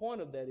whole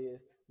point of that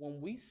is, when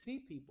we see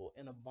people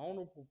in a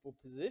vulnerable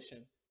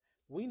position,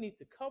 we need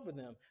to cover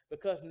them,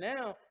 because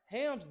now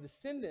Ham's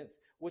descendants,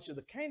 which are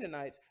the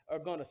Canaanites, are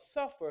going to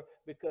suffer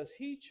because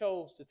he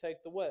chose to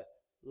take the what?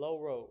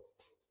 Low road.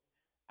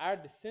 Our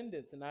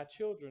descendants and our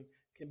children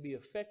can be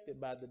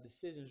affected by the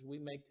decisions we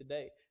make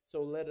today.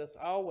 So let us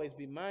always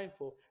be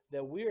mindful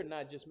that we are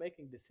not just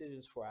making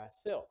decisions for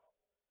ourselves.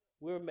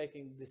 We're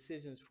making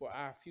decisions for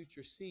our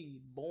future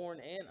seed, born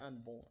and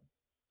unborn.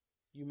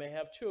 You may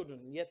have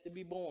children yet to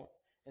be born,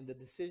 and the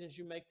decisions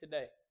you make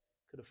today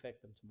could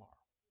affect them tomorrow.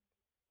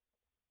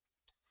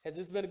 Has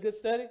this been a good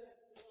study?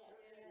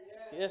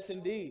 Yes,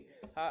 indeed.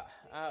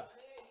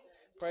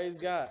 Praise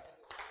God.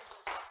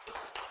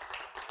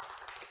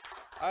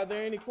 Are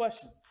there any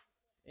questions?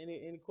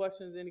 Any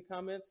questions, any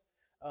comments?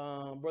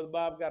 Brother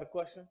Bob got a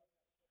question?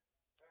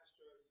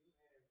 Pastor,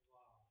 you have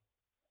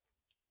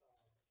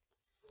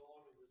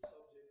gone to the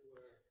subject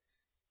where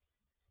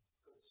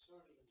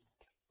concerning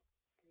him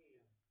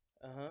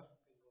Uh-huh. and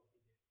what he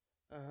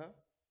did. Uh-huh.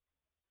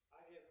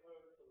 I have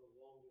heard for the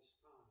longest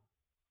time.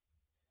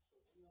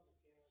 So we on the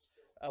camera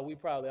still? We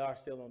probably are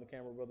still on the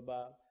camera, Brother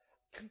Bob.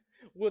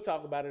 We'll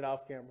talk about it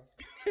off camera.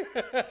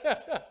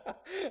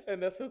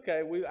 And that's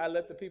okay. I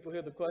let the people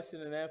hear the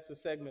question and answer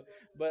segment.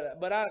 But I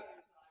I've heard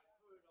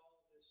all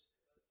this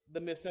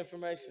the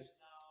misinformation.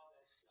 now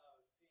that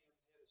Pam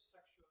had a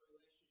sexual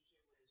relationship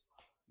with his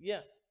father.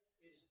 Yeah.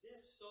 Is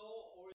this so,